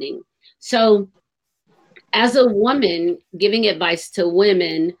happening. So as a woman giving advice to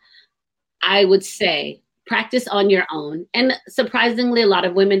women, I would say practice on your own. And surprisingly, a lot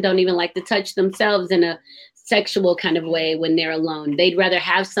of women don't even like to touch themselves in a sexual kind of way when they're alone. They'd rather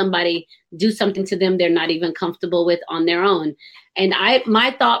have somebody do something to them they're not even comfortable with on their own. And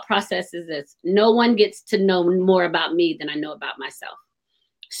my thought process is this: no one gets to know more about me than I know about myself.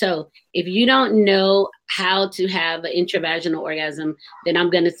 So if you don't know how to have an intravaginal orgasm, then I'm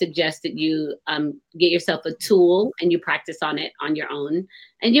going to suggest that you get yourself a tool and you practice on it on your own,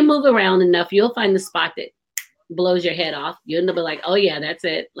 and you move around enough, you'll find the spot that blows your head off. You'll be like, oh yeah, that's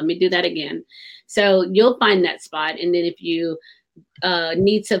it. Let me do that again. So you'll find that spot. And then if you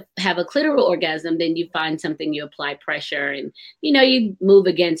need to have a clitoral orgasm, then you find something, you apply pressure, and you move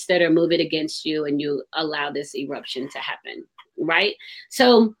against it or move it against you, and you allow this eruption to happen, right?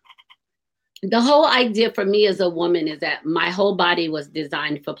 So the whole idea for me as a woman is that my whole body was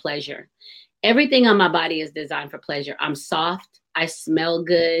designed for pleasure. Everything on my body is designed for pleasure. I'm soft. I smell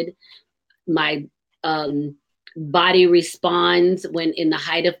good. My body responds when in the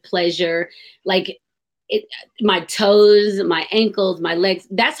height of pleasure, like my toes, my ankles, my legs.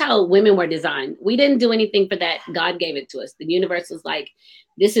 That's how women were designed. We didn't do anything for that. God gave it to us. The universe was like,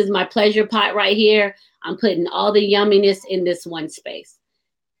 this is my pleasure pot right here. I'm putting all the yumminess in this one space.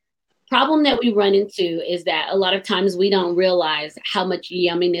 Problem that we run into is that a lot of times we don't realize how much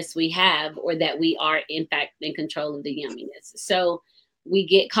yumminess we have, or that we are in fact in control of the yumminess. So we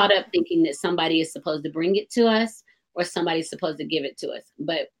get caught up thinking that somebody is supposed to bring it to us, or somebody's supposed to give it to us.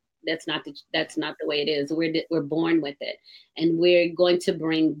 But that's not the way it is. We're born with it, and we're going to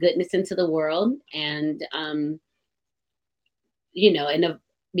bring goodness into the world. And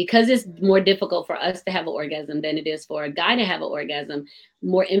because it's more difficult for us to have an orgasm than it is for a guy to have an orgasm,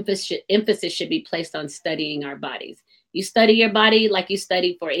 more emphasis should be placed on studying our bodies. You study your body like you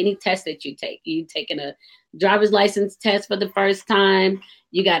study for any test that you take. You taking a driver's license test for the first time.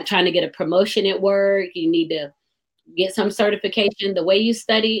 You got trying to get a promotion at work. You need to get some certification. The way you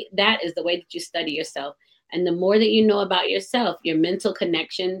study that is the way that you study yourself. And the more that you know about yourself, your mental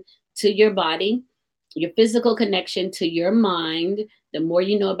connection to your body, your physical connection to your mind, the more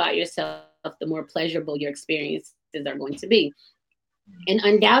you know about yourself, the more pleasurable your experiences are going to be. And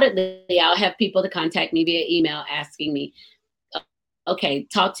undoubtedly, I'll have people to contact me via email asking me, okay,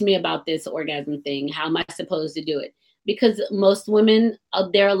 talk to me about this orgasm thing. How am I supposed to do it? Because most women,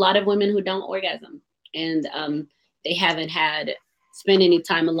 there are a lot of women who don't orgasm, and they haven't spent any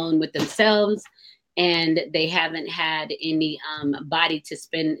time alone with themselves, and they haven't had any body to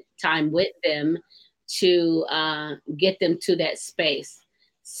spend time with them to get them to that space.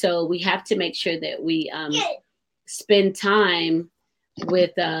 So we have to make sure that we spend time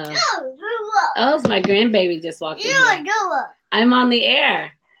with oh, it's my grandbaby just walked in here. I'm on the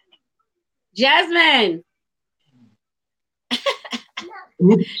air. Jasmine.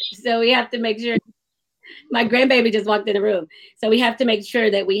 So we have to make sure My grandbaby just walked in the room. So we have to make sure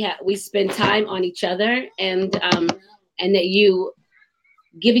that we spend time on each other, and that you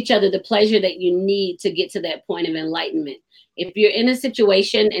give each other the pleasure that you need to get to that point of enlightenment. If you're in a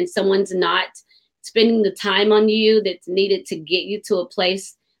situation and someone's not spending the time on you that's needed to get you to a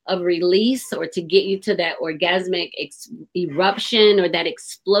place of release, or to get you to that orgasmic eruption or that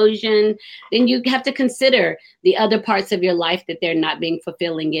explosion, then you have to consider the other parts of your life that they're not being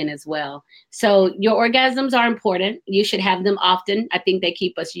fulfilling in as well. So your orgasms are important. You should have them often. I think they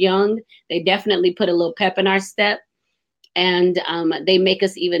keep us young. They definitely put a little pep in our step. And they make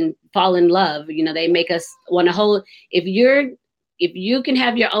us even fall in love. You know, they make us want to hold. If you can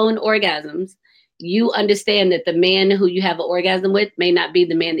have your own orgasms, you understand that the man who you have an orgasm with may not be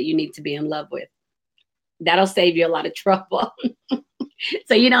the man that you need to be in love with. That'll save you a lot of trouble.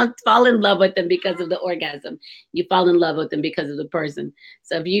 So you don't fall in love with them because of the orgasm. You fall in love with them because of the person.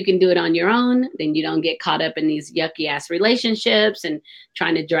 So if you can do it on your own, then you don't get caught up in these yucky ass relationships and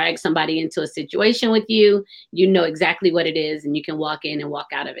trying to drag somebody into a situation with you. You know exactly what it is, and you can walk in and walk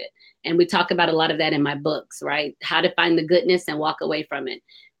out of it. And we talk about a lot of that in my books, right? How to find the goodness and walk away from it.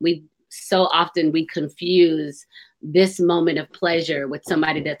 So often we confuse this moment of pleasure with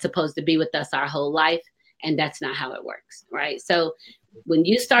somebody that's supposed to be with us our whole life. And that's not how it works, right? So when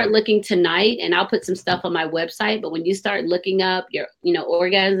you start looking tonight, and I'll put some stuff on my website, but when you start looking up your,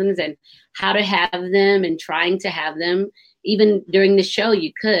 orgasms and how to have them and trying to have them, even during the show,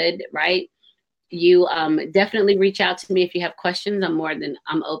 you could, right? You definitely reach out to me if you have questions.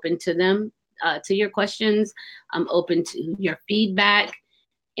 I'm open to them, to your questions. I'm open to your feedback,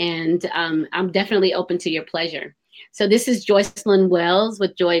 and I'm definitely open to your pleasure. So this is Joycelyn Wells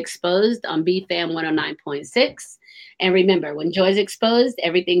with Joy Exposed on BFAM 109.6. And remember, when joy's exposed,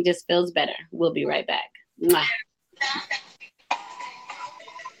 everything just feels better. We'll be right back. Mwah.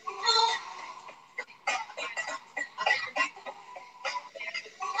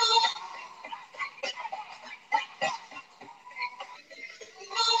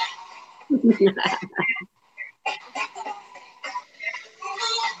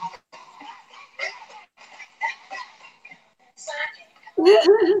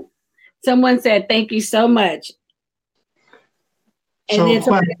 Someone said, thank you so much. And So then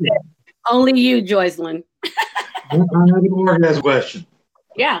somebody said, only you, Joycelyn. I have an orgasm question.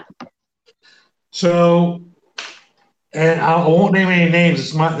 Yeah. So, and I won't name any names,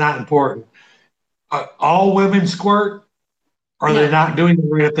 it's not important. All women squirt? Or are they not doing it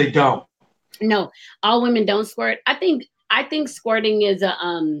right if they don't? No, all women don't squirt. I think squirting is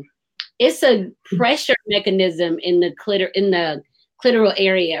it's a pressure mechanism in the clitoral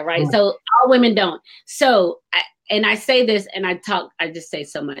area, right? So all women don't. So, I say this, and I just say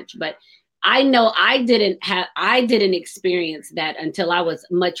so much, but I know I didn't experience that until I was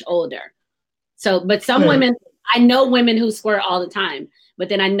much older. So, but some women, I know women who squirt all the time, but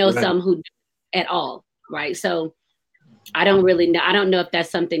then I know some who don't at all, right? So I don't really know. I don't know if that's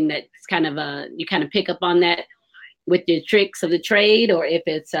something that's kind of you kind of pick up on that with your tricks of the trade, or if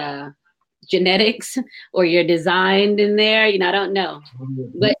it's genetics or you're designed in there. I don't know.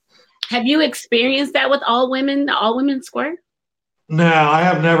 But have you experienced that with all women? All women squirt? No, I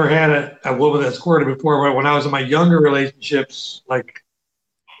have never had a woman that squirted before. But when I was in my younger relationships, like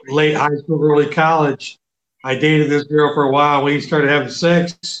late high school, early college, I dated this girl for a while. We started having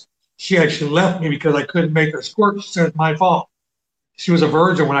sex. She actually left me because I couldn't make her squirt. She said it's my fault. She was a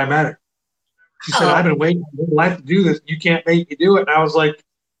virgin when I met her. She said, I've been waiting my whole life to do this. You can't make me do it. And I was like,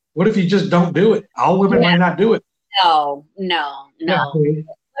 what if you just don't do it? All women might not do it. No.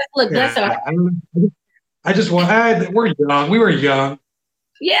 Look, that's I just want, we're young. We were young.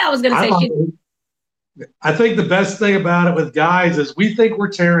 Yeah, I was going to say. I think the best thing about it with guys is we think we're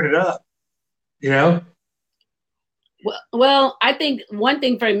tearing it up, Well, I think one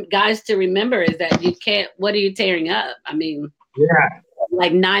thing for guys to remember is that you can't, what are you tearing up? I mean,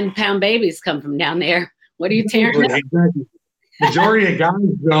 like 9-pound babies come from down there. What are you tearing up? Exactly. Majority of guys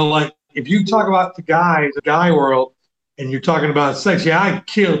go, like, if you talk about the guy world, and you're talking about sex, I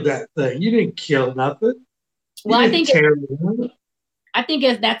killed that thing. You didn't kill nothing. Well, I think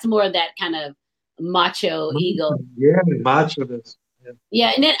that's more of that kind of macho ego. Yeah, macho-ness.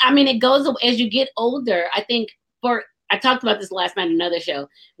 Yeah, and then it goes as you get older. I think I talked about this last night in another show.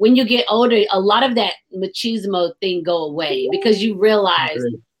 When you get older, a lot of that machismo thing go away because you realize,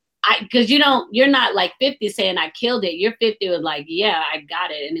 because you're not like 50 saying I killed it. You're 50 with like, yeah, I got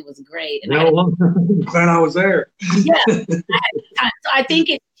it and it was great. And I'm glad I was there. Yeah. So I think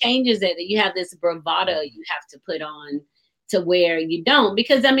it changes it, that you have this bravado you have to put on to where you don't,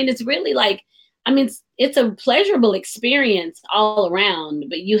 because it's really like, it's a pleasurable experience all around,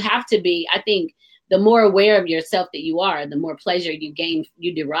 but you have to be, I think the more aware of yourself that you are, the more pleasure you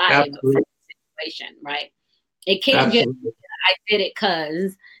derive Absolutely. from the situation, right? It can't just, Absolutely. I did it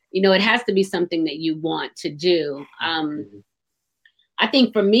because, it has to be something that you want to do. I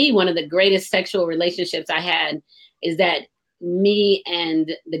think for me, one of the greatest sexual relationships I had is that me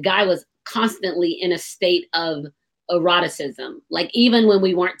and the guy was constantly in a state of eroticism. Like even when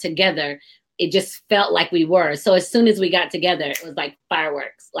we weren't together, it just felt like we were. So as soon as we got together, it was like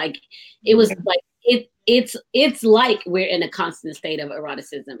fireworks. Like it was like it's like we're in a constant state of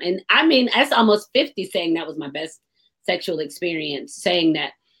eroticism. And I mean, that's almost 50 saying that was my best sexual experience, saying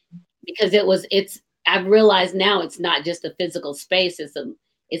that because I've realized now it's not just a physical space.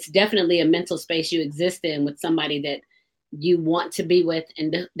 It's definitely a mental space you exist in with somebody that you want to be with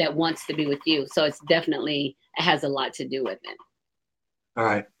and that wants to be with you. So it has a lot to do with it. All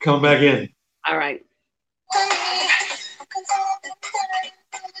right, come back in. All right.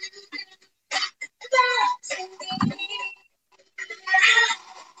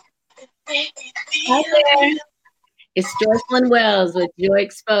 Hi there. It's Joycelyn Wells with Joy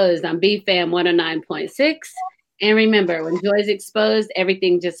Exposed on BFAM 109.6. And remember, when joy is exposed,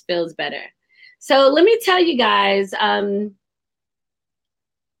 everything just feels better. So let me tell you guys,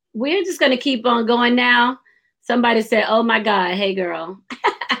 we're just going to keep on going now. Somebody said, oh my God, hey girl.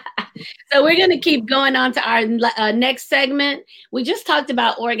 So we're going to keep going on to our next segment. We just talked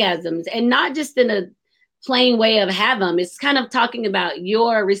about orgasms, and not just in a plain way of have them. It's kind of talking about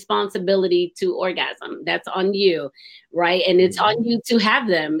your responsibility to orgasm. That's on you, right? And it's on you to have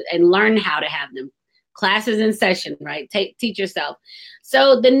them and learn how to have them. Classes in session, right? Teach yourself.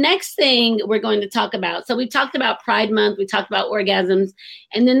 So the next thing we're going to talk about, so we talked about Pride Month, we talked about orgasms,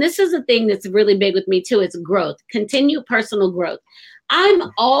 and then this is a thing that's really big with me too. It's growth, continued personal growth.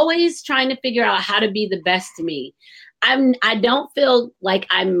 I'm always trying to figure out how to be the best me. I don't feel like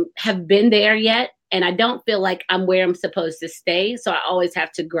have been there yet, and I don't feel like I'm where I'm supposed to stay. So I always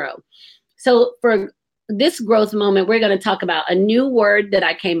have to grow. So for this growth moment, we're going to talk about a new word that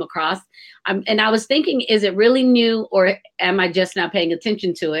I came across. And I was thinking, is it really new, or am I just not paying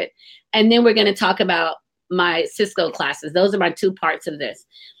attention to it? And then we're going to talk about my Cisco classes. Those are my two parts of this.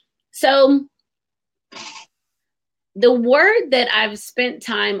 So the word that I've spent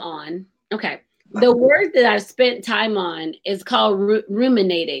time on, the word that I've spent time on is called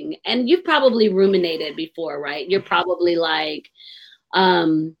ruminating. And you've probably ruminated before, right? You're probably like,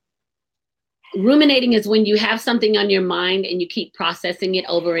 ruminating is when you have something on your mind and you keep processing it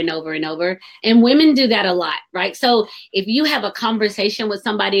over and over and over. And women do that a lot, right? So if you have a conversation with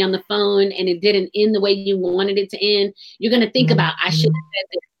somebody on the phone and it didn't end the way you wanted it to end, you're going to think about, I should have said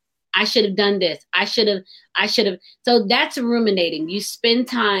this. I should have done this. I should have. So that's ruminating. You spend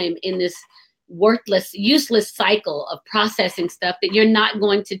time in this worthless, useless cycle of processing stuff that you're not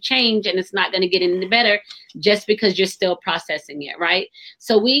going to change, and it's not going to get any better just because you're still processing it, right?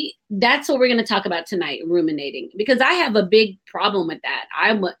 So that's what we're going to talk about tonight, ruminating, because I have a big problem with that.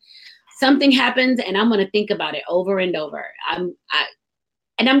 Something happens and I'm going to think about it over and over.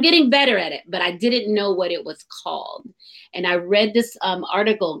 And I'm getting better at it, but I didn't know what it was called. And I read this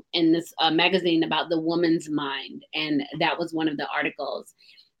article in this magazine about the woman's mind. And that was one of the articles.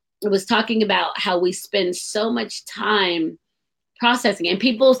 It was talking about how we spend so much time processing. And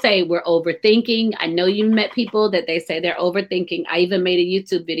people say we're overthinking. I know you met people that they say they're overthinking. I even made a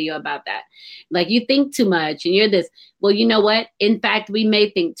YouTube video about that. Like, you think too much and you're this. Well, you know what? In fact, we may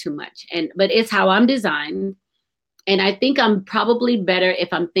think too much. But it's how I'm designed. And I think I'm probably better if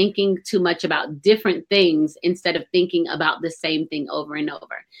I'm thinking too much about different things instead of thinking about the same thing over and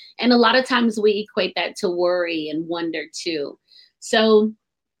over. And a lot of times we equate that to worry and wonder too. So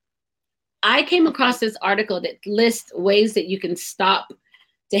I came across this article that lists ways that you can stop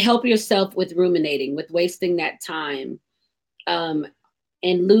to help yourself with ruminating, with wasting that time and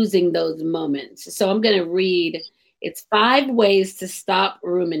losing those moments. So I'm going to read. It's 5 ways to stop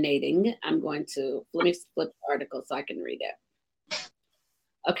ruminating. Let me flip the article so I can read it.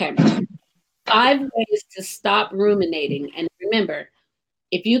 Okay. 5 ways to stop ruminating. And remember,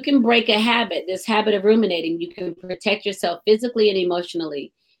 if you can break this habit of ruminating, you can protect yourself physically and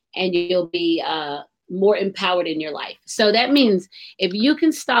emotionally, and you'll be more empowered in your life. So that means if you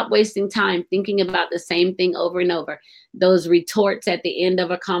can stop wasting time thinking about the same thing over and over, those retorts at the end of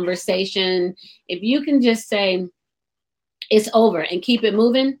a conversation, if you can just say, it's over and keep it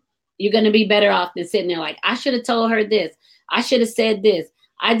moving, you're going to be better off than sitting there like, I should have told her this. I should have said this.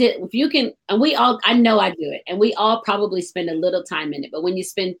 I did. If you can, and I know I do it, and we all probably spend a little time in it. But when you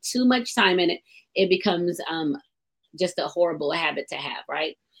spend too much time in it, it becomes just a horrible habit to have,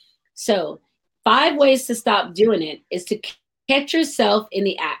 right? So 5 ways to stop doing it is to catch yourself in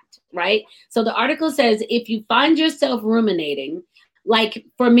the act. right? So the article says, if you find yourself ruminating, like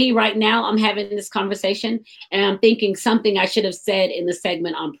for me right now, I'm having this conversation and I'm thinking something I should have said in the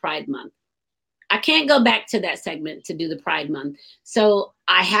segment on Pride Month. I can't go back to that segment to do the Pride Month. So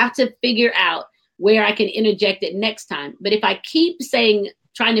I have to figure out where I can interject it next time. But if I keep saying,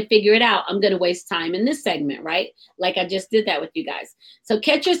 trying to figure it out, I'm going to waste time in this segment, right? Like I just did that with you guys. So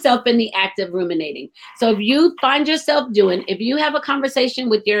catch yourself in the act of ruminating. So if you find yourself if you have a conversation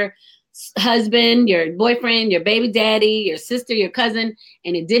with your husband, your boyfriend, your baby daddy, your sister, your cousin,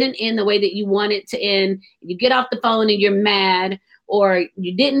 and it didn't end the way that you want it to end, you get off the phone and you're mad, or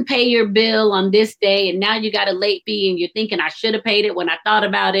you didn't pay your bill on this day and now you got a late fee and you're thinking I should have paid it when I thought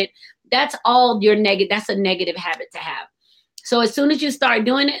about it. That's all your negative. That's a negative habit to have. So as soon as you start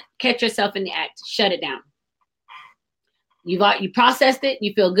doing it, catch yourself in the act, shut it down. You processed it.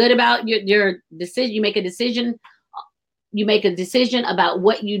 You feel good about your decision. You make a decision. You make a decision about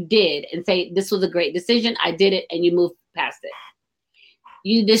what you did and say, this was a great decision. I did it. And you move past it.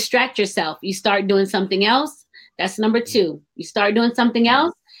 You distract yourself. You start doing something else. That's number 2. You start doing something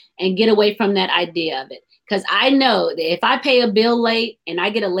else and get away from that idea of it. Because I know that if I pay a bill late and I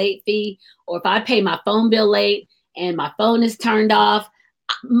get a late fee, or if I pay my phone bill late and my phone is turned off,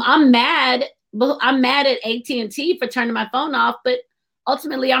 I'm mad. I'm mad at AT&T for turning my phone off, but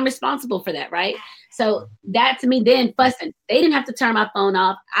ultimately I'm responsible for that, right? So that's me then fussing. They didn't have to turn my phone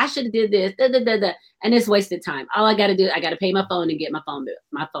off. I should have did this, and it's wasted time. All I got to do, I got to pay my phone and get my phone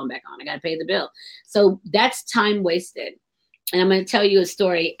back on. I got to pay the bill. So that's time wasted. And I'm going to tell you a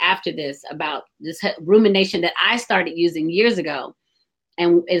story after this about this rumination that I started using years ago,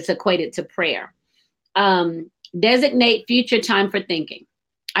 and it's equated to prayer. Designate future time for thinking.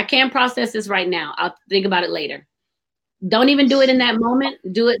 I can't process this right now. I'll think about it later. Don't even do it in that moment.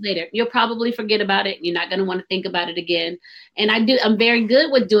 Do it later. You'll probably forget about it. You're not going to want to think about it again. And I'm very good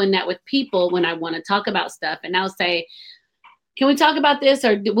with doing that with people when I want to talk about stuff. And I'll say, can we talk about this?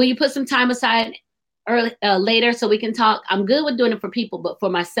 Or will you put some time aside later so we can talk? I'm good with doing it for people, but for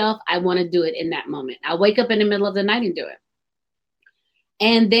myself, I want to do it in that moment. I'll wake up in the middle of the night and do it.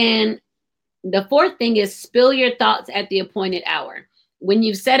 And then the 4th thing is spill your thoughts at the appointed hour. When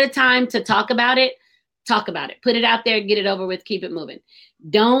you've set a time to talk about it, talk about it. Put it out there, get it over with, keep it moving.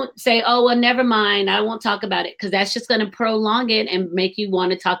 Don't say, oh, well, never mind, I won't talk about it, because that's just going to prolong it and make you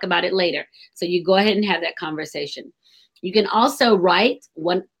want to talk about it later. So you go ahead and have that conversation. You can also write.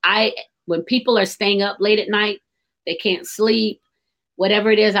 When people are staying up late at night, they can't sleep,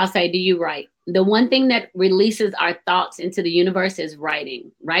 whatever it is, I'll say, do you write? The one thing that releases our thoughts into the universe is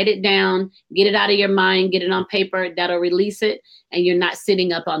writing. Write it down, get it out of your mind, get it on paper. That'll release it, and you're not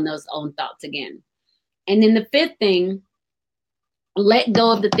sitting up on those own thoughts again. And then the 5th thing, let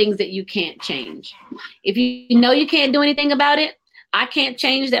go of the things that you can't change. If you know you can't do anything about it, I can't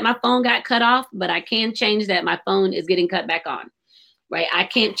change that my phone got cut off, but I can change that my phone is getting cut back on, right? I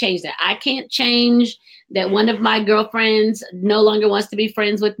can't change that. I can't change that one of my girlfriends no longer wants to be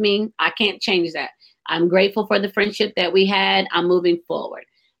friends with me. I can't change that. I'm grateful for the friendship that we had. I'm moving forward.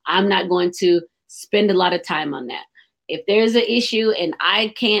 I'm not going to spend a lot of time on that. If there's an issue and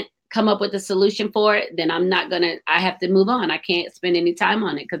I can't come up with a solution for it, then I have to move on. I can't spend any time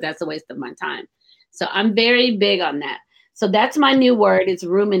on it because that's a waste of my time. So I'm very big on that. So that's my new word. It's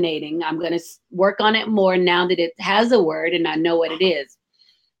ruminating. I'm going to work on it more now that it has a word and I know what it is.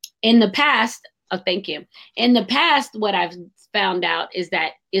 In the past, thank you. In the past, what I've found out is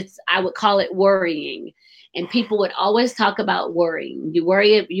that I would call it worrying. And people would always talk about worrying. You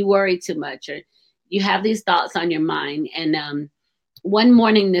worry too much, or you have these thoughts on your mind. And one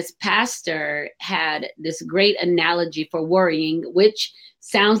morning, this pastor had this great analogy for worrying, which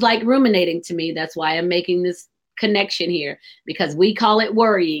sounds like ruminating to me. That's why I'm making this connection here, because we call it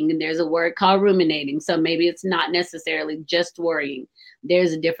worrying and there's a word called ruminating. So maybe it's not necessarily just worrying.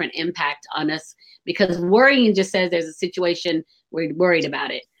 There's a different impact on us, because worrying just says there's a situation, we're worried about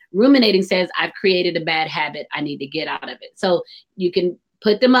it. Ruminating says I've created a bad habit, I need to get out of it. So you can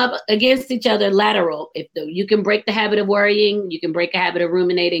put them up against each other, lateral. You can break the habit of worrying, you can break a habit of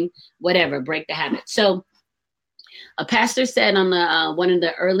ruminating, whatever, break the habit. So a pastor said on the one of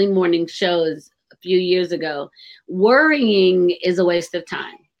the early morning shows a few years ago, worrying is a waste of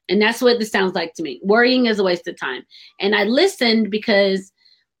time. And that's what this sounds like to me. Worrying is a waste of time. And I listened because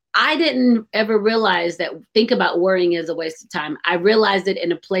I didn't ever realize think about worrying as a waste of time. I realized it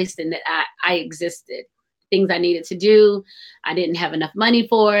in a place in that I existed. Things I needed to do. I didn't have enough money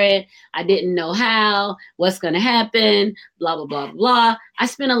for it. I didn't know how, what's going to happen, blah, blah, blah, blah. I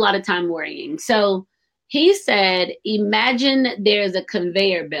spent a lot of time worrying. So he said, imagine there's a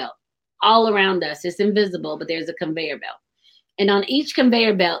conveyor belt all around us. It's invisible, but there's a conveyor belt. And on each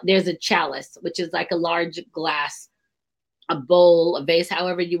conveyor belt, there's a chalice, which is like a large glass, a bowl, a vase,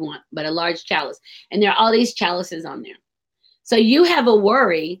 however you want, but a large chalice. And there are all these chalices on there. So you have a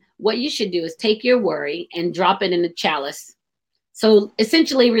worry. What you should do is take your worry and drop it in a chalice. So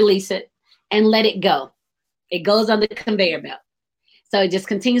essentially release it and let it go. It goes on the conveyor belt. So it just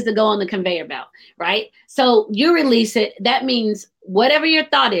continues to go on the conveyor belt, right? So you release it. That means whatever your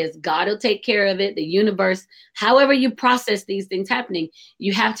thought is, God will take care of it, the universe, however you process these things happening,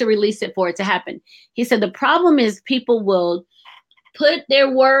 you have to release it for it to happen. He said the problem is people will put their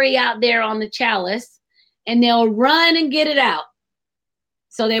worry out there on the chalice and they'll run and get it out.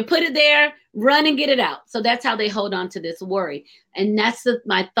 So they put it there, run and get it out. So that's how they hold on to this worry. And that's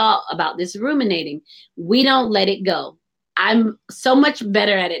my thought about this ruminating. We don't let it go. I'm so much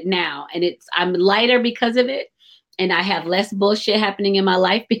better at it now, and I'm lighter because of it, and I have less bullshit happening in my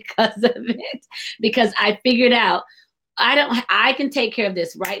life because of it, because I figured out I can take care of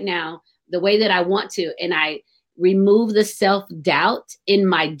this right now the way that I want to, and I remove the self-doubt in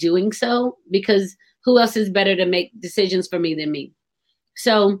my doing so, because who else is better to make decisions for me than me?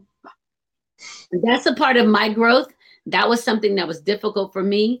 So that's a part of my growth. That was something that was difficult for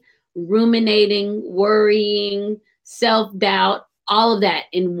me, ruminating, worrying, self-doubt, all of that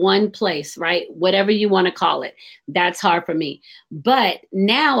in one place, right? Whatever you want to call it. That's hard for me. But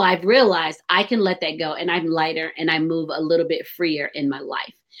now I've realized I can let that go, and I'm lighter and I move a little bit freer in my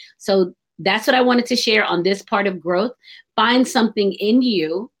life. So that's what I wanted to share on this part of growth. Find something in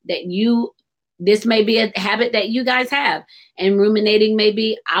you that this may be a habit that you guys have, and ruminating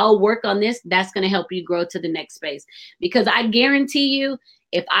maybe I'll work on this. That's going to help you grow to the next space, because I guarantee you,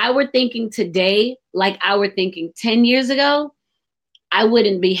 if I were thinking today like I were thinking 10 years ago, I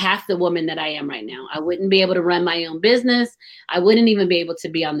wouldn't be half the woman that I am right now. I wouldn't be able to run my own business. I wouldn't even be able to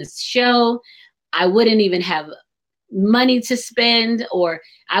be on this show. I wouldn't even have money to spend, or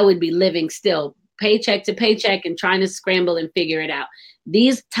I would be living still paycheck to paycheck and trying to scramble and figure it out.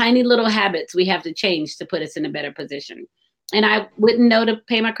 These tiny little habits we have to change to put us in a better position. And I wouldn't know to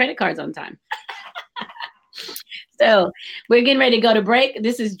pay my credit cards on time. So we're getting ready to go to break.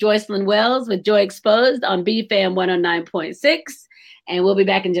 This is Joycelyn Wells with Joy Exposed on BFAM 109.6. And we'll be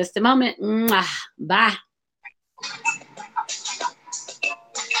back in just a moment. Mwah. Bye.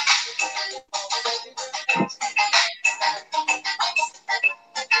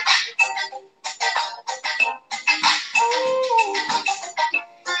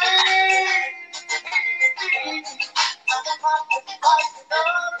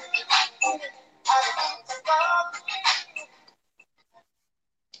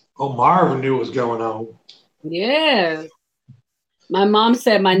 Oh, Marvin knew what was going on. Yeah. My mom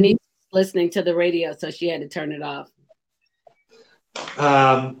said my niece was listening to the radio, so she had to turn it off.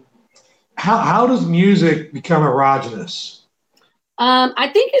 How does music become erogenous? I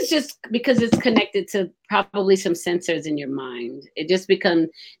think it's just because it's connected to probably some sensors in your mind. It just becomes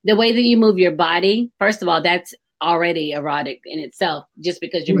the way that you move your body. First of all, that's already erotic in itself, just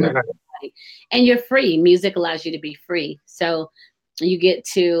because you're moving your body. And you're free. Music allows you to be free. So you get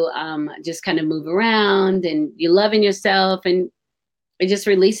to just kind of move around, and you're loving yourself, and it just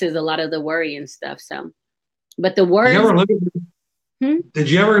releases a lot of the worry and stuff. So, but the words. Did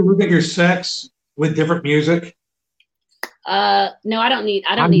you ever look at your sex with different music? No, I don't need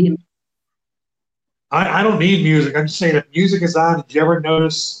it. I don't need music. I'm just saying, if music is on, did you ever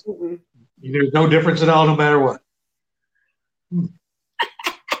notice there's no difference at all, no matter what?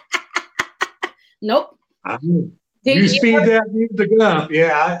 Nope. You speed that music up.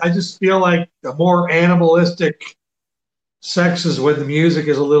 Yeah, I just feel like the more animalistic sex is when the music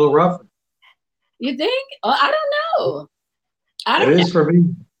is a little rougher. You think? Oh, I don't know. It is for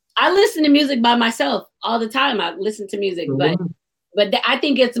me. I listen to music by myself all the time. I listen to music, but I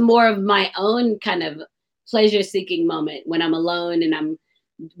think it's more of my own kind of pleasure-seeking moment when I'm alone and I'm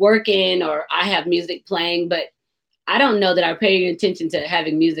working or I have music playing. But I don't know that I pay attention to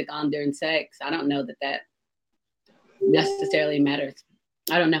having music on during sex. I don't know that necessarily matters.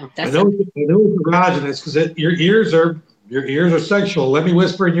 I don't know. I know it's erogenous because your ears are sexual. Let me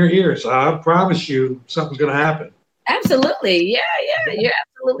whisper in your ears. I promise you something's going to happen. Absolutely. Yeah. You're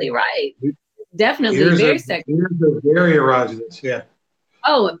absolutely right. Definitely. Very sexual. Ears are very erogenous. Yeah.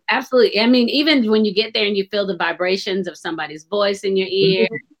 Oh, absolutely. I mean, even when you get there and you feel the vibrations of somebody's voice in your ear.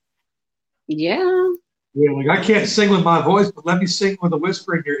 Yeah. Yeah, like I can't sing with my voice, but let me sing with a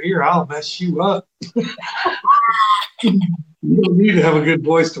whisper in your ear. I'll mess you up. You don't need to have a good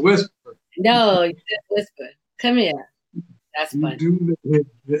voice to whisper. No, you just whisper. Come here. That's funny.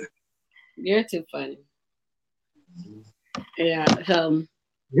 You're too funny. Yeah. I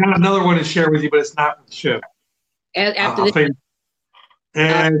got another one to share with you, but it's not for the show. After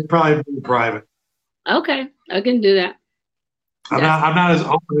And it's probably private. Okay, I can do that. I'm not as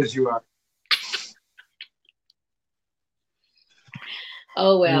open as you are.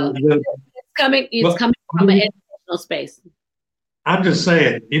 Oh well, it's coming from an educational space. I'm just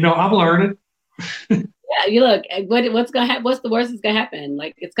saying, I'm learning. Yeah, you look. What's gonna happen? What's the worst that's gonna happen?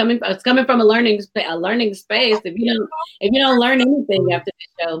 Like it's coming from a learning space. If you don't learn anything after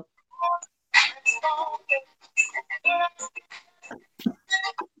the show.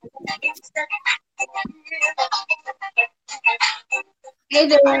 Hey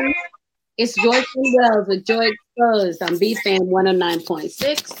there, it's Joyce Wells with Joy Exposed on BFAM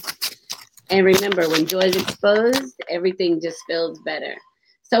 109.6. And remember, when joy is exposed, everything just feels better.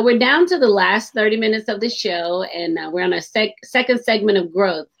 So we're down to the last 30 minutes of the show, and we're on a second segment of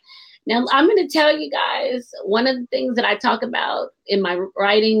growth. Now, I'm going to tell you guys, one of the things that I talk about in my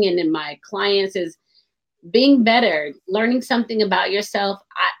writing and in my clients is being better, learning something about yourself.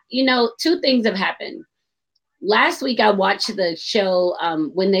 Two things have happened. Last week, I watched the show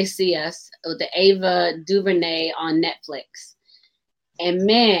When They See Us, the Ava DuVernay on Netflix. And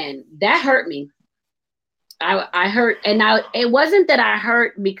man, that hurt me. I hurt, and it wasn't that I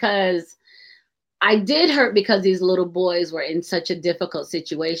hurt because I did hurt because these little boys were in such a difficult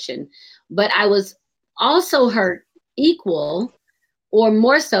situation, but I was also hurt equal or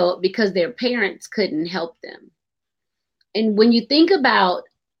more so because their parents couldn't help them. And when you think about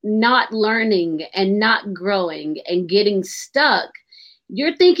not learning and not growing and getting stuck,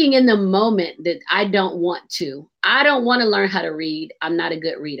 you're thinking in the moment that I don't want to. I don't want to learn how to read. I'm not a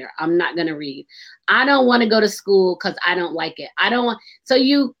good reader. I'm not going to read. I don't want to go to school because I don't like it.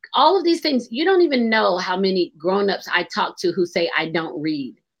 All of these things, you don't even know how many grownups I talk to who say I don't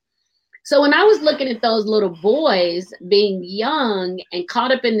read. So when I was looking at those little boys being young and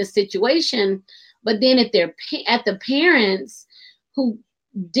caught up in the situation, but then at the parents who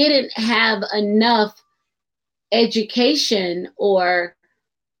didn't have enough education or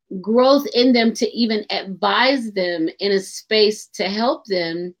growth in them to even advise them in a space to help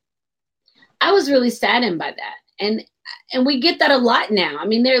them, I was really saddened by that. And we get that a lot now. I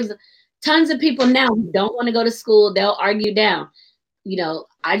mean, there's tons of people now who don't want to go to school. They'll argue down.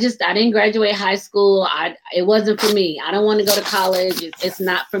 I didn't graduate high school. It wasn't for me. I don't want to go to college. It's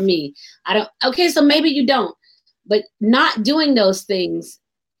not for me. Okay, so maybe you don't. But not doing those things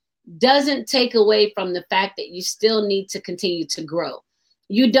doesn't take away from the fact that you still need to continue to grow.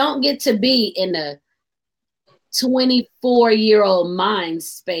 You don't get to be in a 24-year-old mind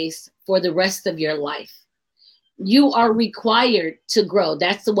space for the rest of your life. You are required to grow.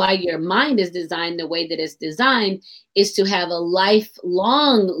 That's why your mind is designed the way that it's designed, is to have a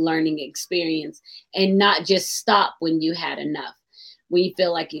lifelong learning experience and not just stop when you had enough, when you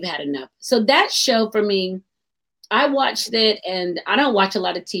feel like you've had enough. So that show for me, I watched it, and I don't watch a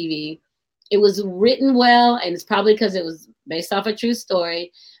lot of TV. It was written well, and it's probably because it was based off a true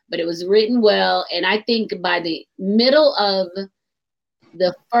story, but it was written well. And I think by the middle of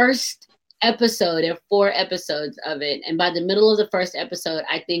the first episode, there are 4 episodes of it, and by the middle of the first episode,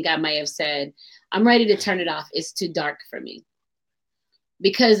 I think I may have said, I'm ready to turn it off. It's too dark for me.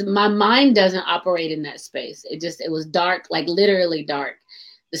 Because my mind doesn't operate in that space. It was dark, like literally dark.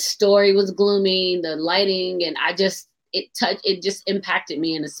 The story was gloomy, the lighting, and it just impacted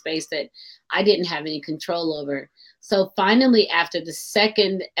me in a space that I didn't have any control over. So finally, after the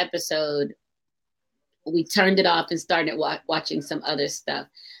second episode, we turned it off and started watching some other stuff.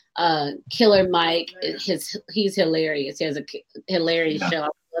 Killer Mike, he's hilarious. He has a hilarious show.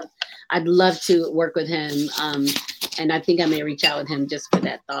 I'd love to work with him. And I think I may reach out with him just for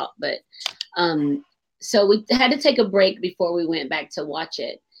that thought. But so we had to take a break before we went back to watch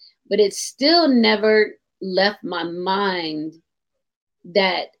it. But it still never left my mind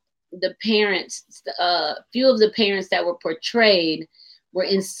that the parents, few of the parents that were portrayed were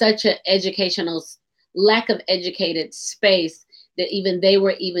in such an educational lack of educated space that they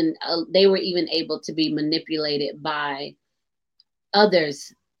were even able to be manipulated by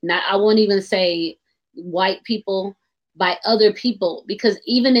others. I won't even say white people, by other people, because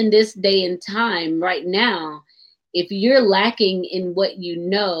even in this day and time right now, if you're lacking in what you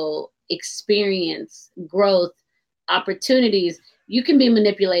know, experience, growth, opportunities, you can be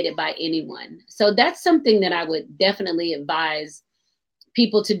manipulated by anyone. So that's something that I would definitely advise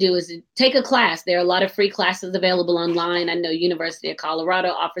people to do, is take a class. There are a lot of free classes available online. I know University of Colorado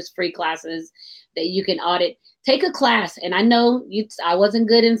offers free classes that you can audit. Take a class. And I know I wasn't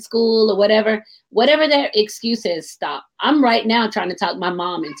good in school or whatever their excuse is, stop. I'm right now trying to talk my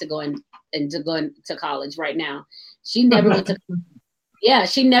mom into going to college right now. She never went to,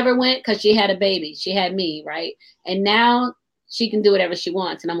 she never went because she had a baby. She had me, right? And now she can do whatever she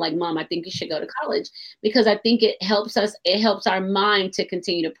wants. And I'm like, Mom, I think you should go to college, because I think it helps us. It helps our mind to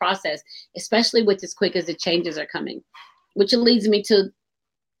continue to process, especially with as quick as the changes are coming, which leads me to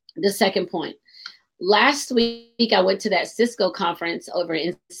the second point. Last week, I went to that Cisco conference over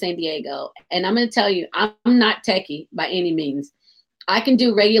in San Diego. And I'm going to tell you, I'm not techie by any means. I can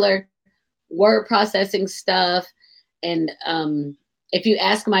do regular word processing stuff. And if you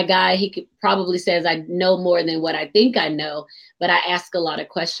ask my guy, he could probably says I know more than what I think I know, but I ask a lot of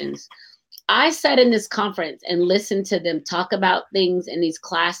questions. I sat in this conference and listened to them talk about things in these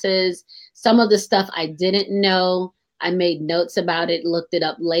classes. Some of the stuff I didn't know, I made notes about it, looked it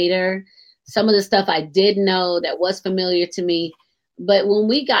up later. Some of the stuff I did know that was familiar to me. But when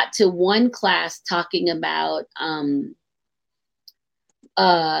we got to one class talking about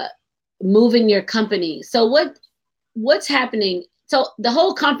moving your company. So what's happening? So the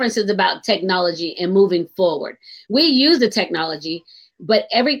whole conference is about technology and moving forward. We use the technology, but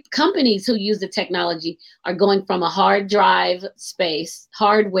every companies who use the technology are going from a hard drive space,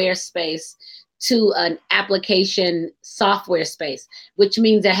 hardware space, to an application software space, which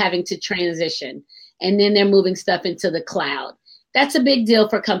means they're having to transition. And then they're moving stuff into the cloud. That's a big deal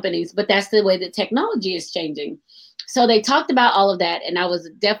for companies, but that's the way that technology is changing. So they talked about all of that, and I was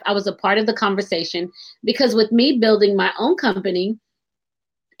a part of the conversation, because with me building my own company,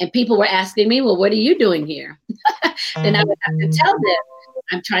 and people were asking me, well, what are you doing here? Then I would have to tell them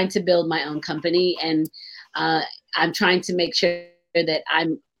I'm trying to build my own company, and I'm trying to make sure that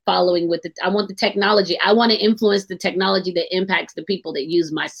I'm following with I want the technology. I want to influence the technology that impacts the people that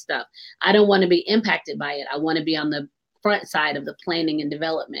use my stuff. I don't want to be impacted by it. I want to be on the front side of the planning and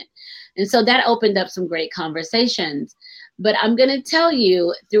development. And so that opened up some great conversations. But I'm going to tell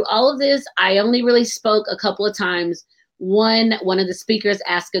you, through all of this, I only really spoke a couple of times. One of the speakers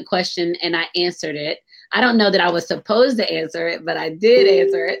asked a question and I answered it. I don't know that I was supposed to answer it, but I did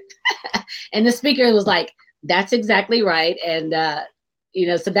answer it. And the speaker was like, that's exactly right. And,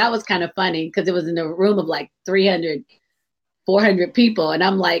 so that was kind of funny, because it was in a room of like 300, 400 people. And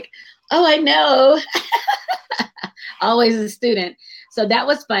I'm like, oh, I know. Always a student. So that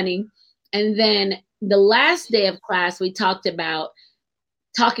was funny. And then the last day of class, we talked about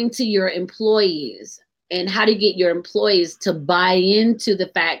talking to your employees and how to get your employees to buy into the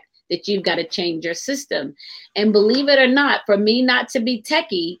fact that you've got to change your system. And believe it or not, for me not to be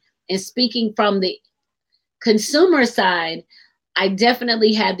techie and speaking from the consumer side, I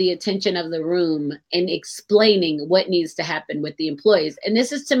definitely had the attention of the room in explaining what needs to happen with the employees. And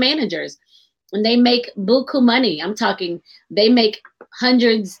this is to managers. And they make buku money. I'm talking, they make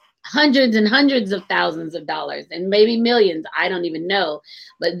hundreds and hundreds of thousands of dollars, and maybe millions. I don't even know.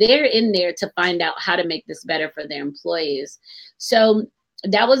 But they're in there to find out how to make this better for their employees. So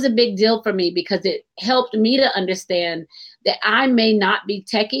that was a big deal for me, because it helped me to understand that I may not be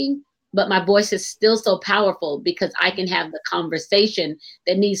techie, but my voice is still so powerful, because I can have the conversation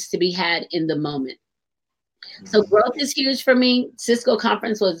that needs to be had in the moment. So growth is huge for me. Cisco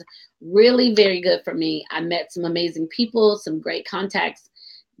conference was really very good for me. I met some amazing people, some great contacts,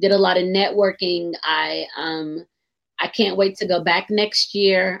 did a lot of networking. I can't wait to go back next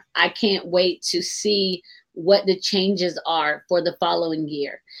year. I can't wait to see what the changes are for the following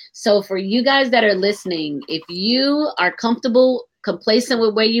year. So for you guys that are listening, if you are comfortable, complacent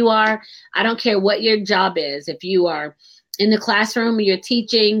with where you are, I don't care what your job is. If you are in the classroom, or you're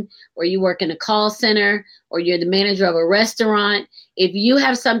teaching, or you work in a call center, or you're the manager of a restaurant, if you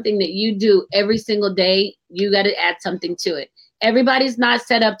have something that you do every single day, you got to add something to it. Everybody's not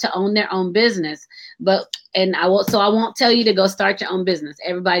set up to own their own business, I won't tell you to go start your own business.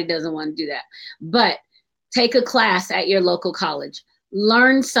 Everybody doesn't want to do that. But take a class at your local college.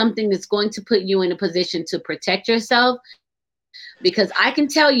 Learn something that's going to put you in a position to protect yourself. Because I can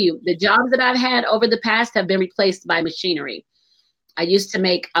tell you, the jobs that I've had over the past have been replaced by machinery. I used to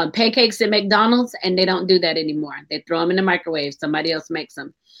make pancakes at McDonald's, and they don't do that anymore. They throw them in the microwave. Somebody else makes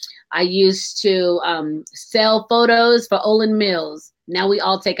them. I used to sell photos for Olin Mills. Now we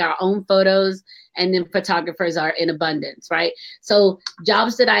all take our own photos, and then photographers are in abundance, right? So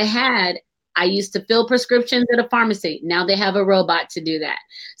jobs that I had, I used to fill prescriptions at a pharmacy. Now they have a robot to do that.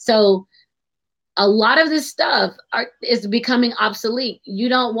 So a lot of this stuff is becoming obsolete. You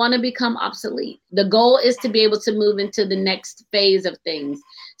don't want to become obsolete. The goal is to be able to move into the next phase of things.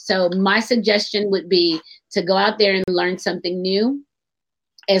 So my suggestion would be to go out there and learn something new.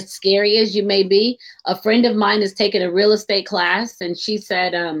 As scary as you may be, a friend of mine has taken a real estate class, and she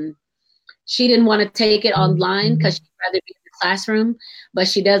said she didn't want to take it online because she'd rather be in the classroom, but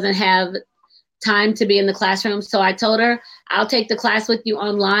she doesn't have time to be in the classroom. So I told her, I'll take the class with you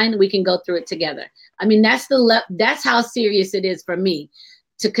online. We can go through it together. I mean, that's how serious it is for me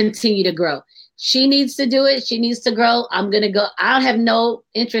to continue to grow. She needs to do it. She needs to grow. I'm going to go. I'll have no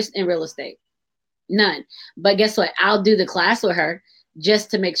interest in real estate. None. But guess what? I'll do the class with her just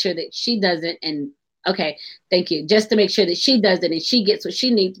to make sure that she does it. And okay, thank you. Just to make sure that she does it and she gets what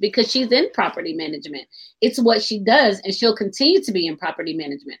she needs because she's in property management. It's what she does, and she'll continue to be in property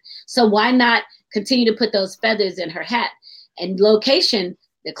management. So why not continue to put those feathers in her hat? And location,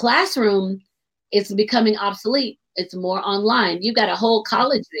 the classroom, it's becoming obsolete. It's more online. You got a whole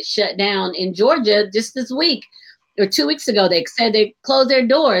college that shut down in Georgia just this week or 2 weeks ago. They said they closed their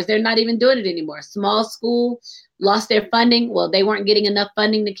doors. They're not even doing it anymore. Small school lost their funding. Well, they weren't getting enough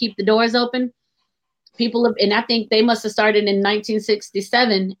funding to keep the doors open. And I think they must have started in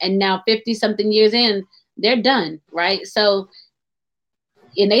 1967, and now 50 something years in, they're done, right? So,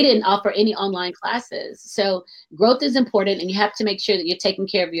 and they didn't offer any online classes. So growth is important, and you have to make sure that you're taking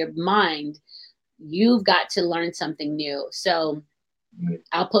care of your mind. You've got to learn something new. So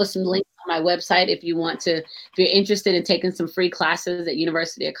I'll post some links on my website if you want to, if you're interested in taking some free classes at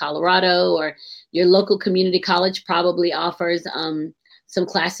University of Colorado, or your local community college probably offers some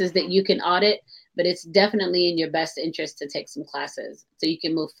classes that you can audit, but it's definitely in your best interest to take some classes so you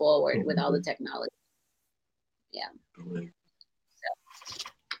can move forward with all the technology. Yeah.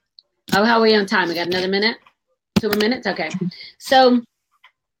 So, how are we on time? We got another minute? 2 more minutes? Okay. So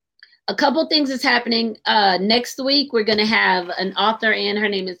a couple things is happening. Next week, we're going to have an author in. Her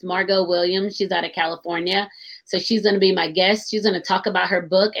name is Margot Williams. She's out of California. So she's going to be my guest. She's going to talk about her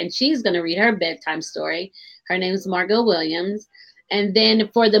book, and she's going to read her bedtime story. Her name is Margot Williams. And then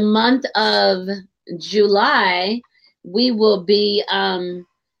for the month of July, we will be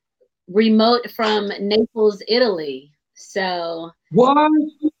remote from Naples, Italy. So What?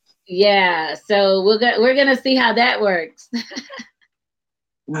 Yeah, so we're gonna see how that works.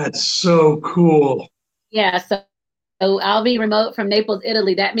 That's so cool. Yeah, so I'll be remote from Naples,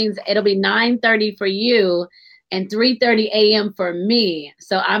 Italy. That means it'll be 9:30 for you and 3:30 a.m. for me.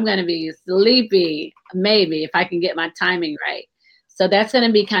 So I'm gonna be sleepy, maybe if I can get my timing right. So that's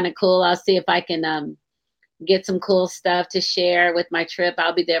gonna be kind of cool. I'll see if I can get some cool stuff to share with my trip.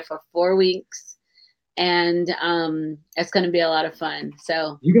 I'll be there for 4 weeks, and it's gonna be a lot of fun.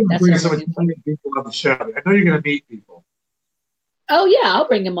 So You're gonna that's bring what I'm some looking for. Italian people on the show. I know you're gonna meet people. Oh yeah, I'll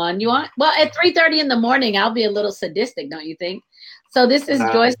bring him on. You want? Well, at 3:30 in the morning, I'll be a little sadistic, don't you think? So this is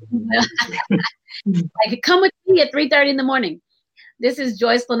Joyce. Like, come with me at 3:30 in the morning. This is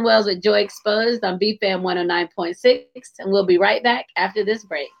Joycelyn Wells with Joy Exposed on BFAM 109.6, and we'll be right back after this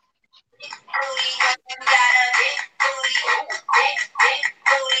break.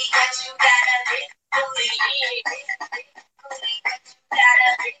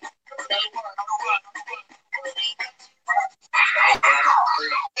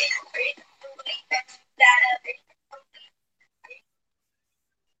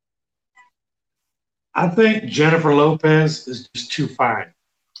 I think Jennifer Lopez is just too fine.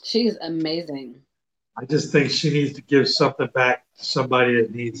 She's amazing. I just think she needs to give something back to somebody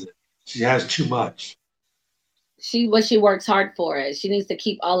that needs it. She has too much. She works hard for it. She needs to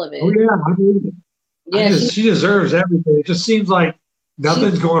keep all of it. Oh yeah, I believe it. Yeah, she deserves everything. It just seems like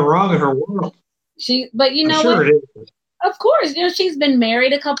nothing's going wrong in her world. But you know I'm sure what? it is. Of course, she's been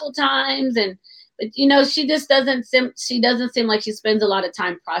married a couple times, but she just doesn't seem like she spends a lot of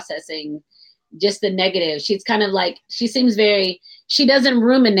time processing just the negative. She's kind of like, she doesn't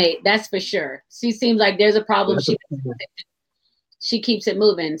ruminate, that's for sure. She seems like there's a problem. She keeps it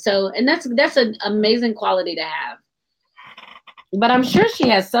moving. So, and that's an amazing quality to have. But I'm sure she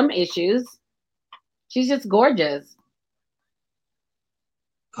has some issues. She's just gorgeous.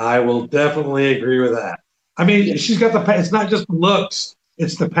 I will definitely agree with that. I mean, she's got it's not just looks,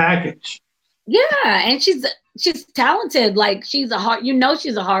 it's the package. Yeah, and she's talented. Like, she's a hard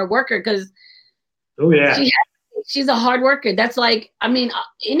worker because she's a hard worker. That's like, I mean,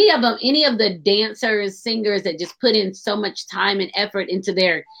 any of the dancers, singers that just put in so much time and effort into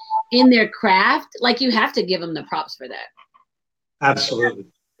their craft, like, you have to give them the props for that. Absolutely.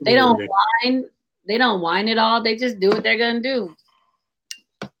 They don't whine. They don't whine at all. They just do what they're gonna do.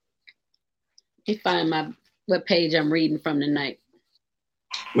 Let me find what page I'm reading from tonight.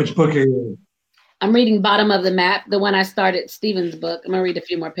 Which book are you reading? I'm reading Bottom of the Map, the one I started, Stephen's book. I'm gonna read a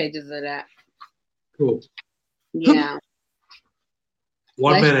few more pages of that. Cool. Yeah.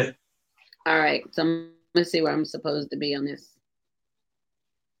 1 minute. All right. So I'm gonna see where I'm supposed to be on this.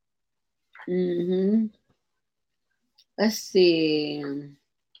 Let's see.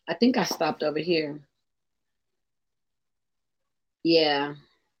 I think I stopped over here. Yeah.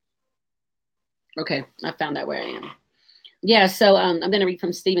 Okay, I found out where I am. Yeah, so I'm going to read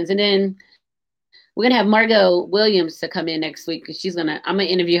from Stevens, and then we're going to have Margot Williams to come in next week because I'm going to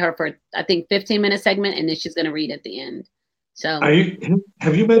interview her for, I think, 15-minute segment, and then she's going to read at the end. So,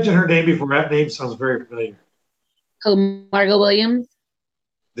 Have you mentioned her name before? That name sounds very familiar. who, Margot Williams?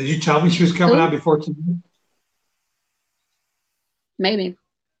 Did you tell me she was coming Who? out before tonight? Maybe.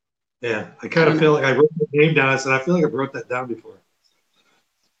 Yeah, I kind of feel like I wrote the name down. I said, I feel like I wrote that down before.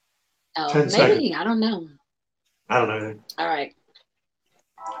 Oh, 10 maybe. seconds. I don't know. I don't know. All right.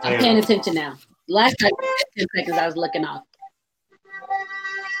 I'm paying attention now. Last time, 10 seconds, I was looking off.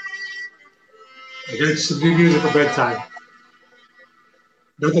 I got some new music for bedtime.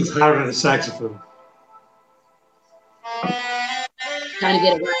 Nothing's hotter than a saxophone. Trying to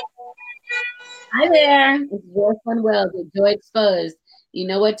get it right. Hi there. It's Joy Fun Wells with Joy Exposed. You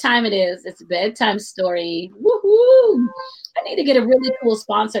know what time it is. It's a bedtime story. Woohoo! I need to get a really cool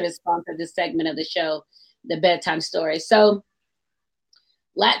sponsor to sponsor this segment of the show, the bedtime story. So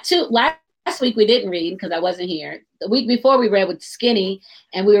last week we didn't read because I wasn't here. The week before we read with Skinny,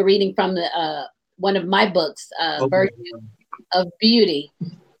 and we were reading from the one of my books, Virtue of Beauty.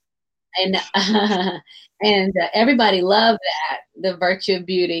 And everybody loved that, the Virtue of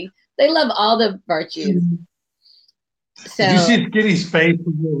Beauty. They love all the virtues. So, did you see Skinny's face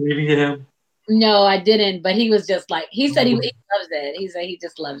when you were reading to him? No, I didn't. But he was just like, he said he loves it. He said he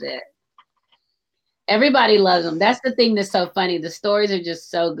just loves it. Everybody loves them. That's the thing that's so funny. The stories are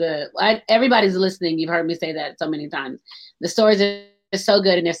just so good. Everybody's listening. You've heard me say that so many times. The stories are so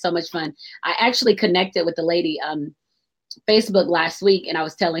good and they're so much fun. I actually connected with the lady Facebook last week, and I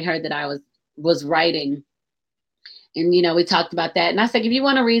was telling her that I was writing. And, we talked about that. And I said, if you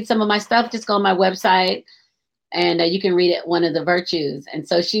want to read some of my stuff, just go on my website and you can read it, one of the virtues. And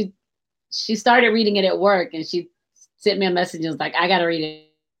so she started reading it at work, and she sent me a message and was like, I got to read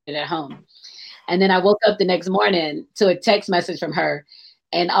it at home. And then I woke up the next morning to a text message from her,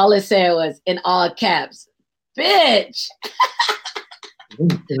 and all it said was in all caps, bitch.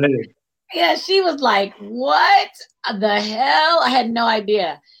 Yeah, she was like, what the hell? I had no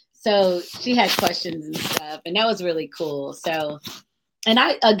idea. So she had questions and stuff, and that was really cool. So, and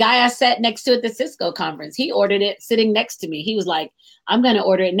a guy I sat next to at the Cisco conference, he ordered it sitting next to me. He was like, I'm going to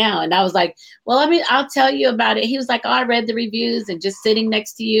order it now. And I was like, well, I'll tell you about it. He was like, oh, I read the reviews and just sitting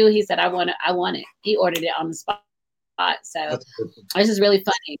next to you. He said, I want it. He ordered it on the spot. So this is really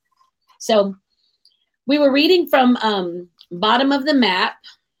funny. So we were reading from Bottom of the Map.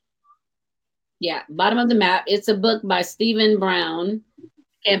 Yeah, Bottom of the Map. It's a book by Stephen Brown.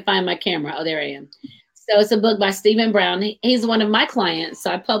 Can't find my camera. Oh, there I am. So it's a book by Stephen Brown. He's one of my clients.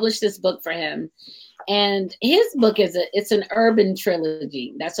 So I published this book for him. And his book it's an urban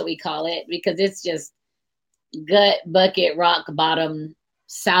trilogy. That's what we call it, because it's just gut, bucket, rock bottom,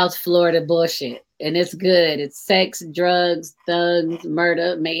 South Florida bullshit. And it's good. It's sex, drugs, thugs,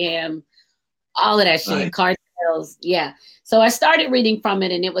 murder, mayhem, all of that shit. Right. Cartels. Yeah. So I started reading from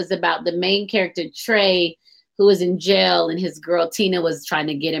it, and it was about the main character, Trey, who was in jail, and his girl, Tina, was trying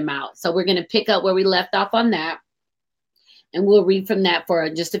to get him out. So we're going to pick up where we left off on that. And we'll read from that for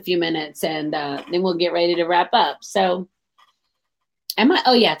just a few minutes, and then we'll get ready to wrap up. So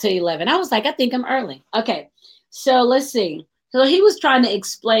oh yeah, till 11. I was like, I think I'm early. Okay. So let's see. So he was trying to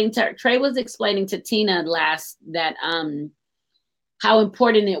explain Trey was explaining to Tina that how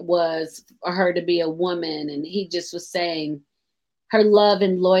important it was for her to be a woman. And he just was saying her love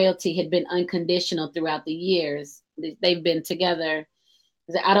and loyalty had been unconditional throughout the years they've been together.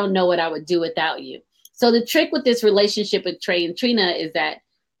 I don't know what I would do without you. So the trick with this relationship with Trey and Tina is that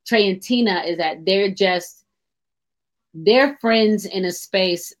they're friends in a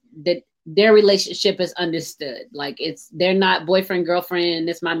space that their relationship is understood. Like they're not boyfriend, girlfriend,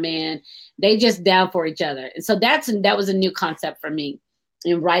 this my man. They just down for each other. And so that was a new concept for me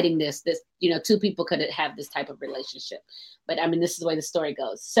in writing this, two people could have this type of relationship. But I mean, this is the way the story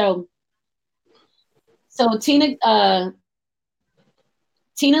goes. So Tina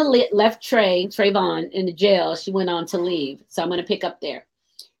left Trayvon in the jail. She went on to leave. So I'm going to pick up there.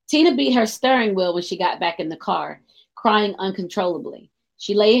 Tina beat her steering wheel when she got back in the car, crying uncontrollably.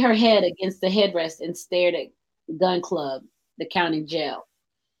 She laid her head against the headrest and stared at Gun Club, the county jail.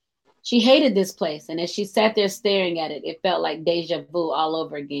 She hated this place, and as she sat there staring at it, it felt like deja vu all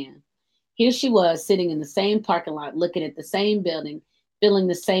over again. Here she was, sitting in the same parking lot, looking at the same building, feeling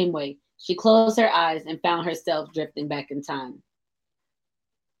the same way. She closed her eyes and found herself drifting back in time.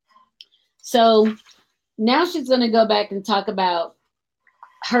 So now she's going to go back and talk about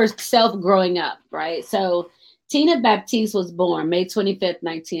herself growing up, right? So Tina Baptiste was born May 25th,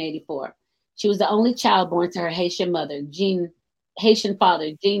 1984. She was the only child born to her Haitian mother, Jean Haitian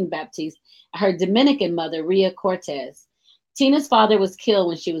father, Jean Baptiste, and her Dominican mother, Ria Cortez. Tina's father was killed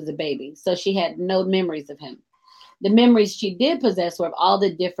when she was a baby, so she had no memories of him. The memories she did possess were of all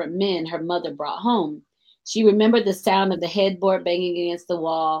the different men her mother brought home. She remembered the sound of the headboard banging against the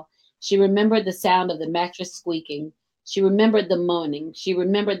wall. She remembered the sound of the mattress squeaking. She remembered the moaning. She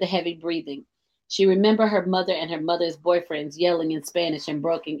remembered the heavy breathing. She remembered her mother and her mother's boyfriends yelling in Spanish and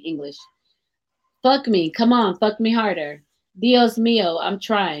broken English. Fuck me. Come on, fuck me harder. Dios mío, I'm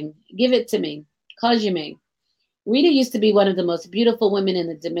trying. Give it to me. Cógeme. Rita used to be one of the most beautiful women in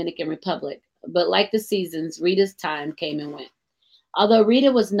the Dominican Republic, but like the seasons, Rita's time came and went. Although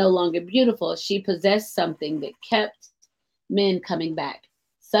Rita was no longer beautiful, she possessed something that kept men coming back.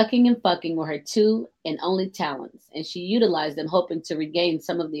 Sucking and fucking were her two and only talents, and she utilized them hoping to regain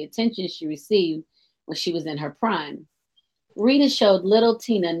some of the attention she received when she was in her prime. Rita showed little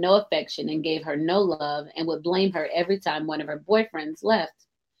Tina no affection and gave her no love and would blame her every time one of her boyfriends left.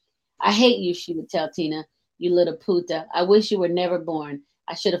 I hate you, she would tell Tina, you little puta. I wish you were never born.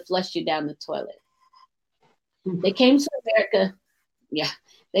 I should have flushed you down the toilet. They came to America. Yeah.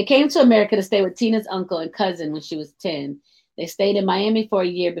 They came to America to stay with Tina's uncle and cousin when she was 10. They stayed in Miami for a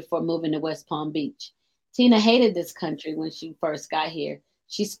year before moving to West Palm Beach. Tina hated this country when she first got here.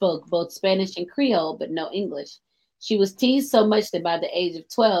 She spoke both Spanish and Creole, but no English. She was teased so much that by the age of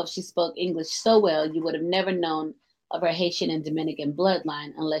 12, she spoke English so well you would have never known of her Haitian and Dominican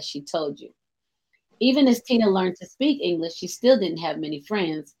bloodline unless she told you. Even as Tina learned to speak English, she still didn't have many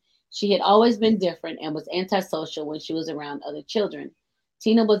friends. She had always been different and was antisocial when she was around other children.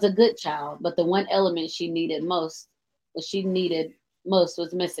 Tina was a good child, but the one element she needed most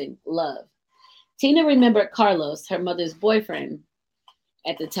was missing, love. Tina remembered Carlos, her mother's boyfriend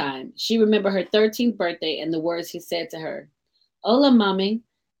at the time. She remembered her 13th birthday and the words he said to her. Hola, mommy.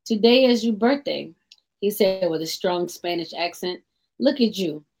 Today is your birthday, he said with a strong Spanish accent. Look at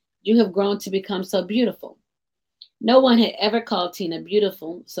you. You have grown to become so beautiful. No one had ever called Tina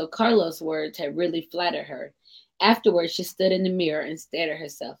beautiful, so Carlos' words had really flattered her. Afterwards, she stood in the mirror and stared at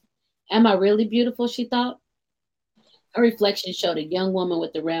herself. Am I really beautiful? She thought. Her reflection showed a young woman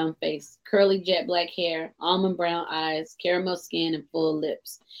with a round face, curly jet black hair, almond brown eyes, caramel skin, and full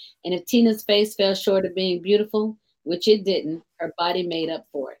lips. And if Tina's face fell short of being beautiful, which it didn't, her body made up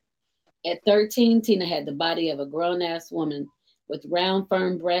for it. At 13, Tina had the body of a grown ass woman with round,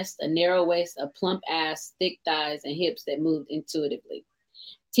 firm breasts, a narrow waist, a plump ass, thick thighs, and hips that moved intuitively.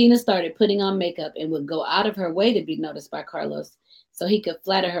 Tina started putting on makeup and would go out of her way to be noticed by Carlos so he could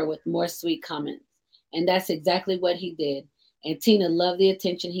flatter her with more sweet comments. And that's exactly what he did. And Tina loved the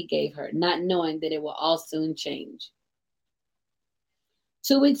attention he gave her, not knowing that it will all soon change.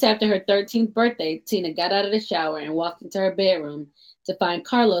 2 weeks after her 13th birthday, Tina got out of the shower and walked into her bedroom to find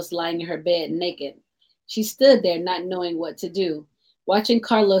Carlos lying in her bed naked. She stood there not knowing what to do, watching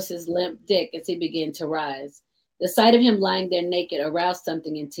Carlos's limp dick as he began to rise. The sight of him lying there naked aroused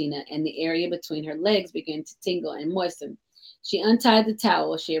something in Tina, and the area between her legs began to tingle and moisten. She untied the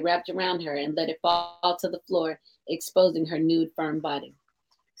towel she had wrapped around her and let it fall to the floor, exposing her nude, firm body.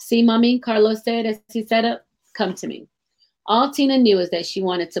 See, mommy, Carlos said as he sat up, come to me. All Tina knew is that she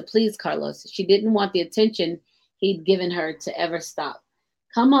wanted to please Carlos. She didn't want the attention he'd given her to ever stop.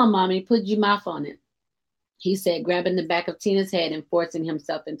 Come on, mommy, put your mouth on it, he said, grabbing the back of Tina's head and forcing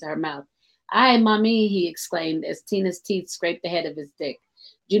himself into her mouth. Aye, mommy, he exclaimed as Tina's teeth scraped the head of his dick.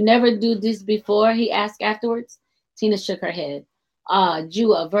 You never do this before, he asked afterwards. Tina shook her head. Ah,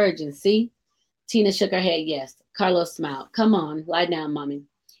 you a virgin, see? Tina shook her head, yes. Carlos smiled. Come on, lie down, mommy.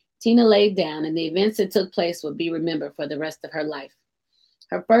 Tina laid down, and the events that took place would be remembered for the rest of her life.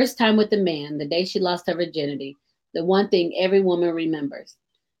 Her first time with a man, the day she lost her virginity, the one thing every woman remembers.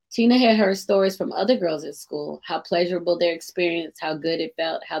 Tina had heard stories from other girls at school, how pleasurable their experience, how good it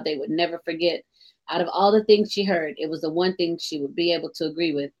felt, how they would never forget. Out of all the things she heard, it was the one thing she would be able to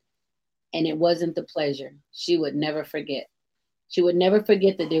agree with, and it wasn't the pleasure. She would never forget. She would never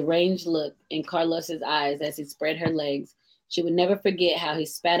forget the deranged look in Carlos's eyes as he spread her legs. She would never forget how he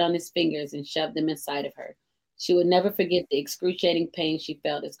spat on his fingers and shoved them inside of her. She would never forget the excruciating pain she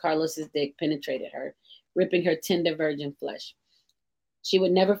felt as Carlos's dick penetrated her, ripping her tender virgin flesh. She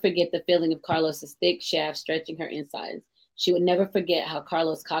would never forget the feeling of Carlos's thick shaft stretching her insides. She would never forget how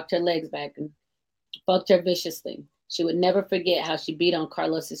Carlos cocked her legs back and fucked her viciously. She would never forget how she beat on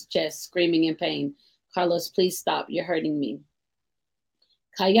Carlos's chest, screaming in pain. Carlos, please stop. You're hurting me.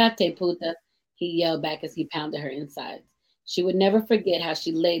 Cállate, puta, he yelled back as he pounded her insides. She would never forget how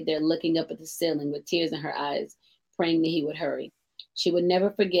she laid there looking up at the ceiling with tears in her eyes, praying that he would hurry. She would never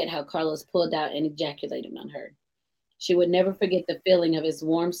forget how Carlos pulled out and ejaculated on her. She would never forget the feeling of his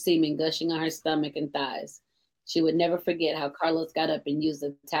warm semen gushing on her stomach and thighs. She would never forget how Carlos got up and used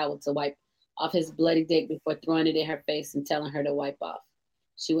a towel to wipe off his bloody dick before throwing it in her face and telling her to wipe off.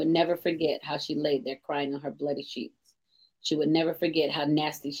 She would never forget how she laid there crying on her bloody sheets. She would never forget how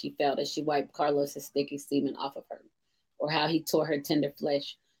nasty she felt as she wiped Carlos's sticky semen off of her, or how he tore her tender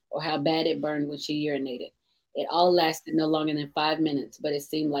flesh, or how bad it burned when she urinated. It all lasted no longer than 5 minutes, but it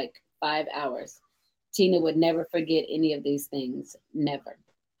seemed like 5 hours. Tina would never forget any of these things. Never.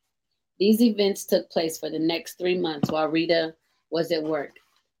 These events took place for the next 3 months while Rita was at work.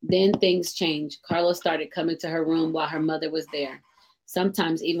 Then things changed. Carlos started coming to her room while her mother was there,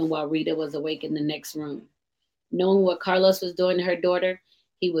 sometimes even while Rita was awake in the next room. Knowing what Carlos was doing to her daughter,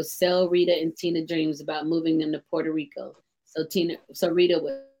 he would sell Rita and Tina dreams about moving them to Puerto Rico. So Rita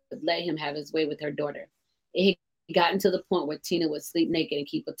would let him have his way with her daughter. It had gotten to the point where Tina would sleep naked and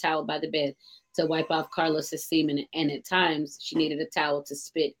keep a towel by the bed to wipe off Carlos's semen, and at times she needed a towel to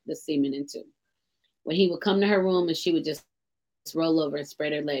spit the semen into. When he would come to her room, and she would just roll over and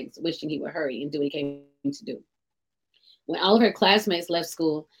spread her legs, wishing he would hurry and do what he came to do. When all of her classmates left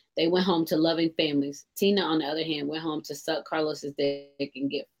school, they went home to loving families. Tina, on the other hand, went home to suck Carlos's dick and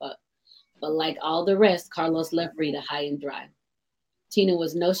get fucked. But like all the rest, Carlos left Rita high and dry. Tina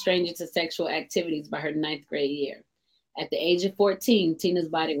was no stranger to sexual activities by her 9th grade year. At the age of 14, Tina's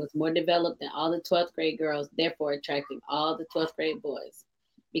body was more developed than all the 12th grade girls, therefore attracting all the 12th grade boys.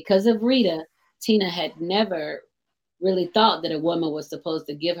 Because of Rita, Tina had never really thought that a woman was supposed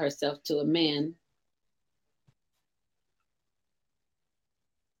to give herself to a man.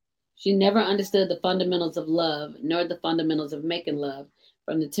 She never understood the fundamentals of love, nor the fundamentals of making love.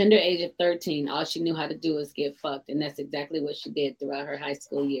 From the tender age of 13, all she knew how to do was get fucked, and that's exactly what she did throughout her high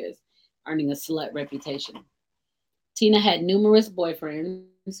school years, earning a slut reputation. Tina had numerous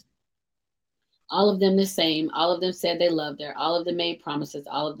boyfriends, all of them the same. All of them said they loved her. All of them made promises.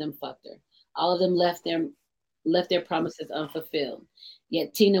 All of them fucked her. All of them left their promises unfulfilled.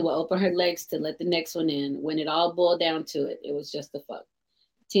 Yet Tina would open her legs to let the next one in. When it all boiled down to it, it was just a fuck.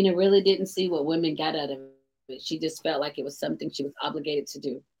 Tina really didn't see what women got out of it. She just felt like it was something she was obligated to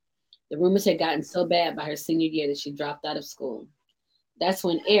do. The rumors had gotten so bad by her senior year that she dropped out of school. That's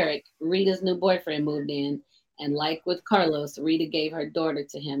when Eric, Rita's new boyfriend, moved in, and like with Carlos, Rita gave her daughter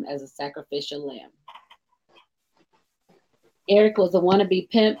to him as a sacrificial lamb. Eric was a wannabe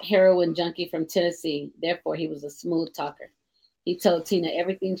pimp, heroin junkie from Tennessee. Therefore, he was a smooth talker. He told Tina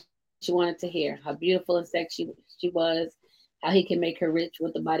everything she wanted to hear, how beautiful and sexy she was, how he can make her rich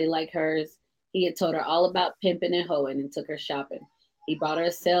with a body like hers. He had told her all about pimping and hoeing and took her shopping. He bought her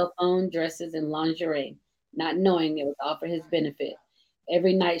a cell phone, dresses, and lingerie, not knowing it was all for his benefit.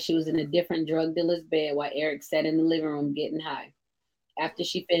 Every night she was in a different drug dealer's bed while Eric sat in the living room getting high. After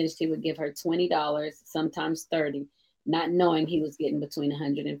she finished, he would give her $20, sometimes $30, not knowing he was getting between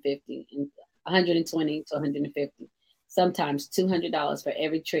 150 and 120 to 150, sometimes $200 for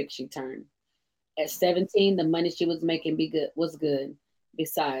every trick she turned. At 17, the money she was making was good.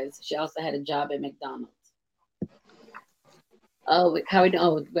 Besides, she also had a job at McDonald's. Oh, how we doing?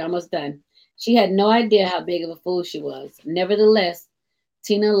 Oh, we're almost done. She had no idea how big of a fool she was. Nevertheless,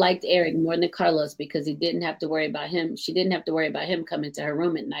 Tina liked Eric more than Carlos because he didn't have to worry about him. She didn't have to worry about him coming to her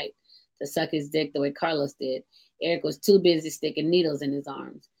room at night to suck his dick the way Carlos did. Eric was too busy sticking needles in his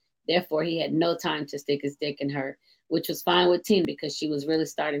arms. Therefore, he had no time to stick his dick in her, which was fine with Tina because she was really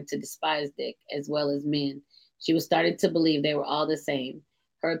starting to despise dick as well as men. She was starting to believe they were all the same.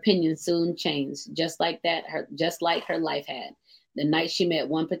 Her opinion soon changed, just like her life had, the night she met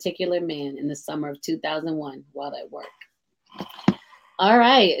one particular man in the summer of 2001 while at work. All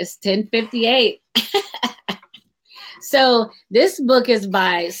right, it's 10:58. So this book is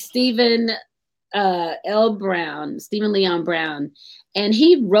by Stephen Leon Brown. And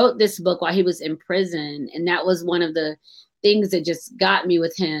he wrote this book while he was in prison. And that was one of the things that just got me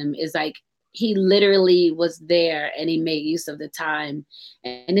with him, is like he literally was there and he made use of the time.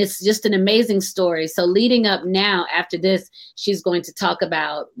 And it's just an amazing story. So leading up now, after this, she's going to talk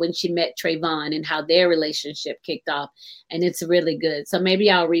about when she met Trayvon and how their relationship kicked off. And it's really good. So maybe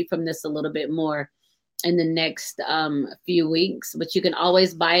I'll read from this a little bit more in the next few weeks. But you can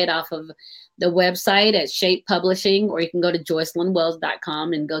always buy it off of the website at Shape Publishing, or you can go to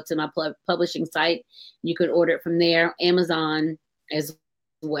joycelynwells.com and go to my publishing site. You could order it from there, Amazon as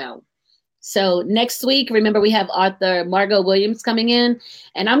well. So next week, remember, we have author Margot Williams coming in,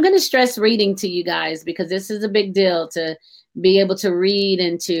 and I'm going to stress reading to you guys because this is a big deal to be able to read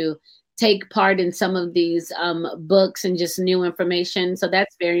and to take part in some of these books and just new information. So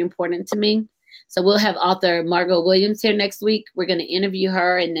that's very important to me. So we'll have author Margot Williams here next week. We're going to interview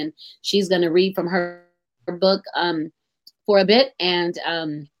her, and then she's going to read from her book for a bit. And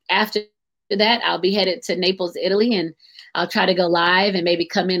after that, I'll be headed to Naples, Italy, and I'll try to go live and maybe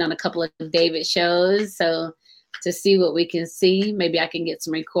come in on a couple of David shows. So to see what we can see, maybe I can get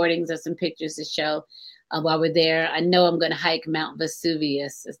some recordings or some pictures to show while we're there. I know I'm going to hike Mount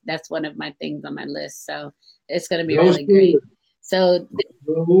Vesuvius. That's one of my things on my list. So it's going to be really great. So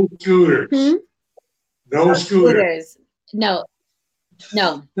no scooters. No scooters. No.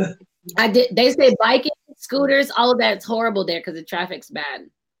 I did. They say biking, scooters, all of that's horrible there because the traffic's bad.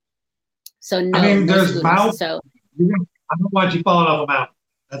 So no. I mean, no there's scooters. mountains. So I don't want you falling off a mountain.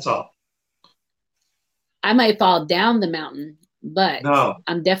 That's all. I might fall down the mountain, but no.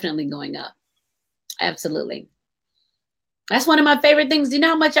 I'm definitely going up. Absolutely. That's one of my favorite things. Do you know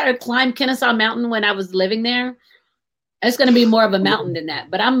how much I climbed Kennesaw Mountain when I was living there? It's going to be more of a mountain than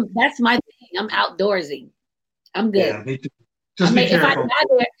that, but that's my thing. I'm outdoorsy. I'm good. Yeah, me too. Just be careful.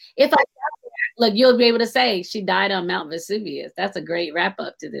 If I die there, look, you'll be able to say she died on Mount Vesuvius. That's a great wrap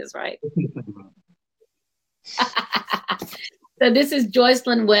up to this, right? So this is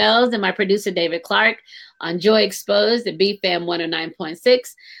Joycelyn Wells and my producer, David Clark, on Joy Exposed at BFAM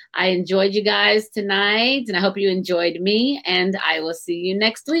 109.6. I enjoyed you guys tonight, and I hope you enjoyed me, and I will see you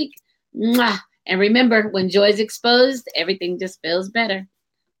next week. Mwah. And remember, when joy's exposed, everything just feels better.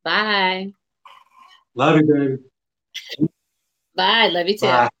 Bye. Love you, baby. Bye. Love you too.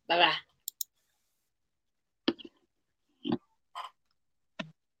 Bye. Bye-bye.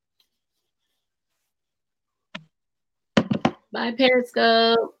 Bye,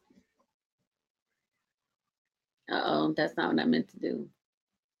 Periscope. Uh-oh, that's not what I meant to do.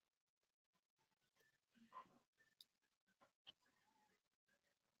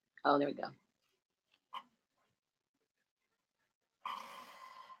 Oh, there we go.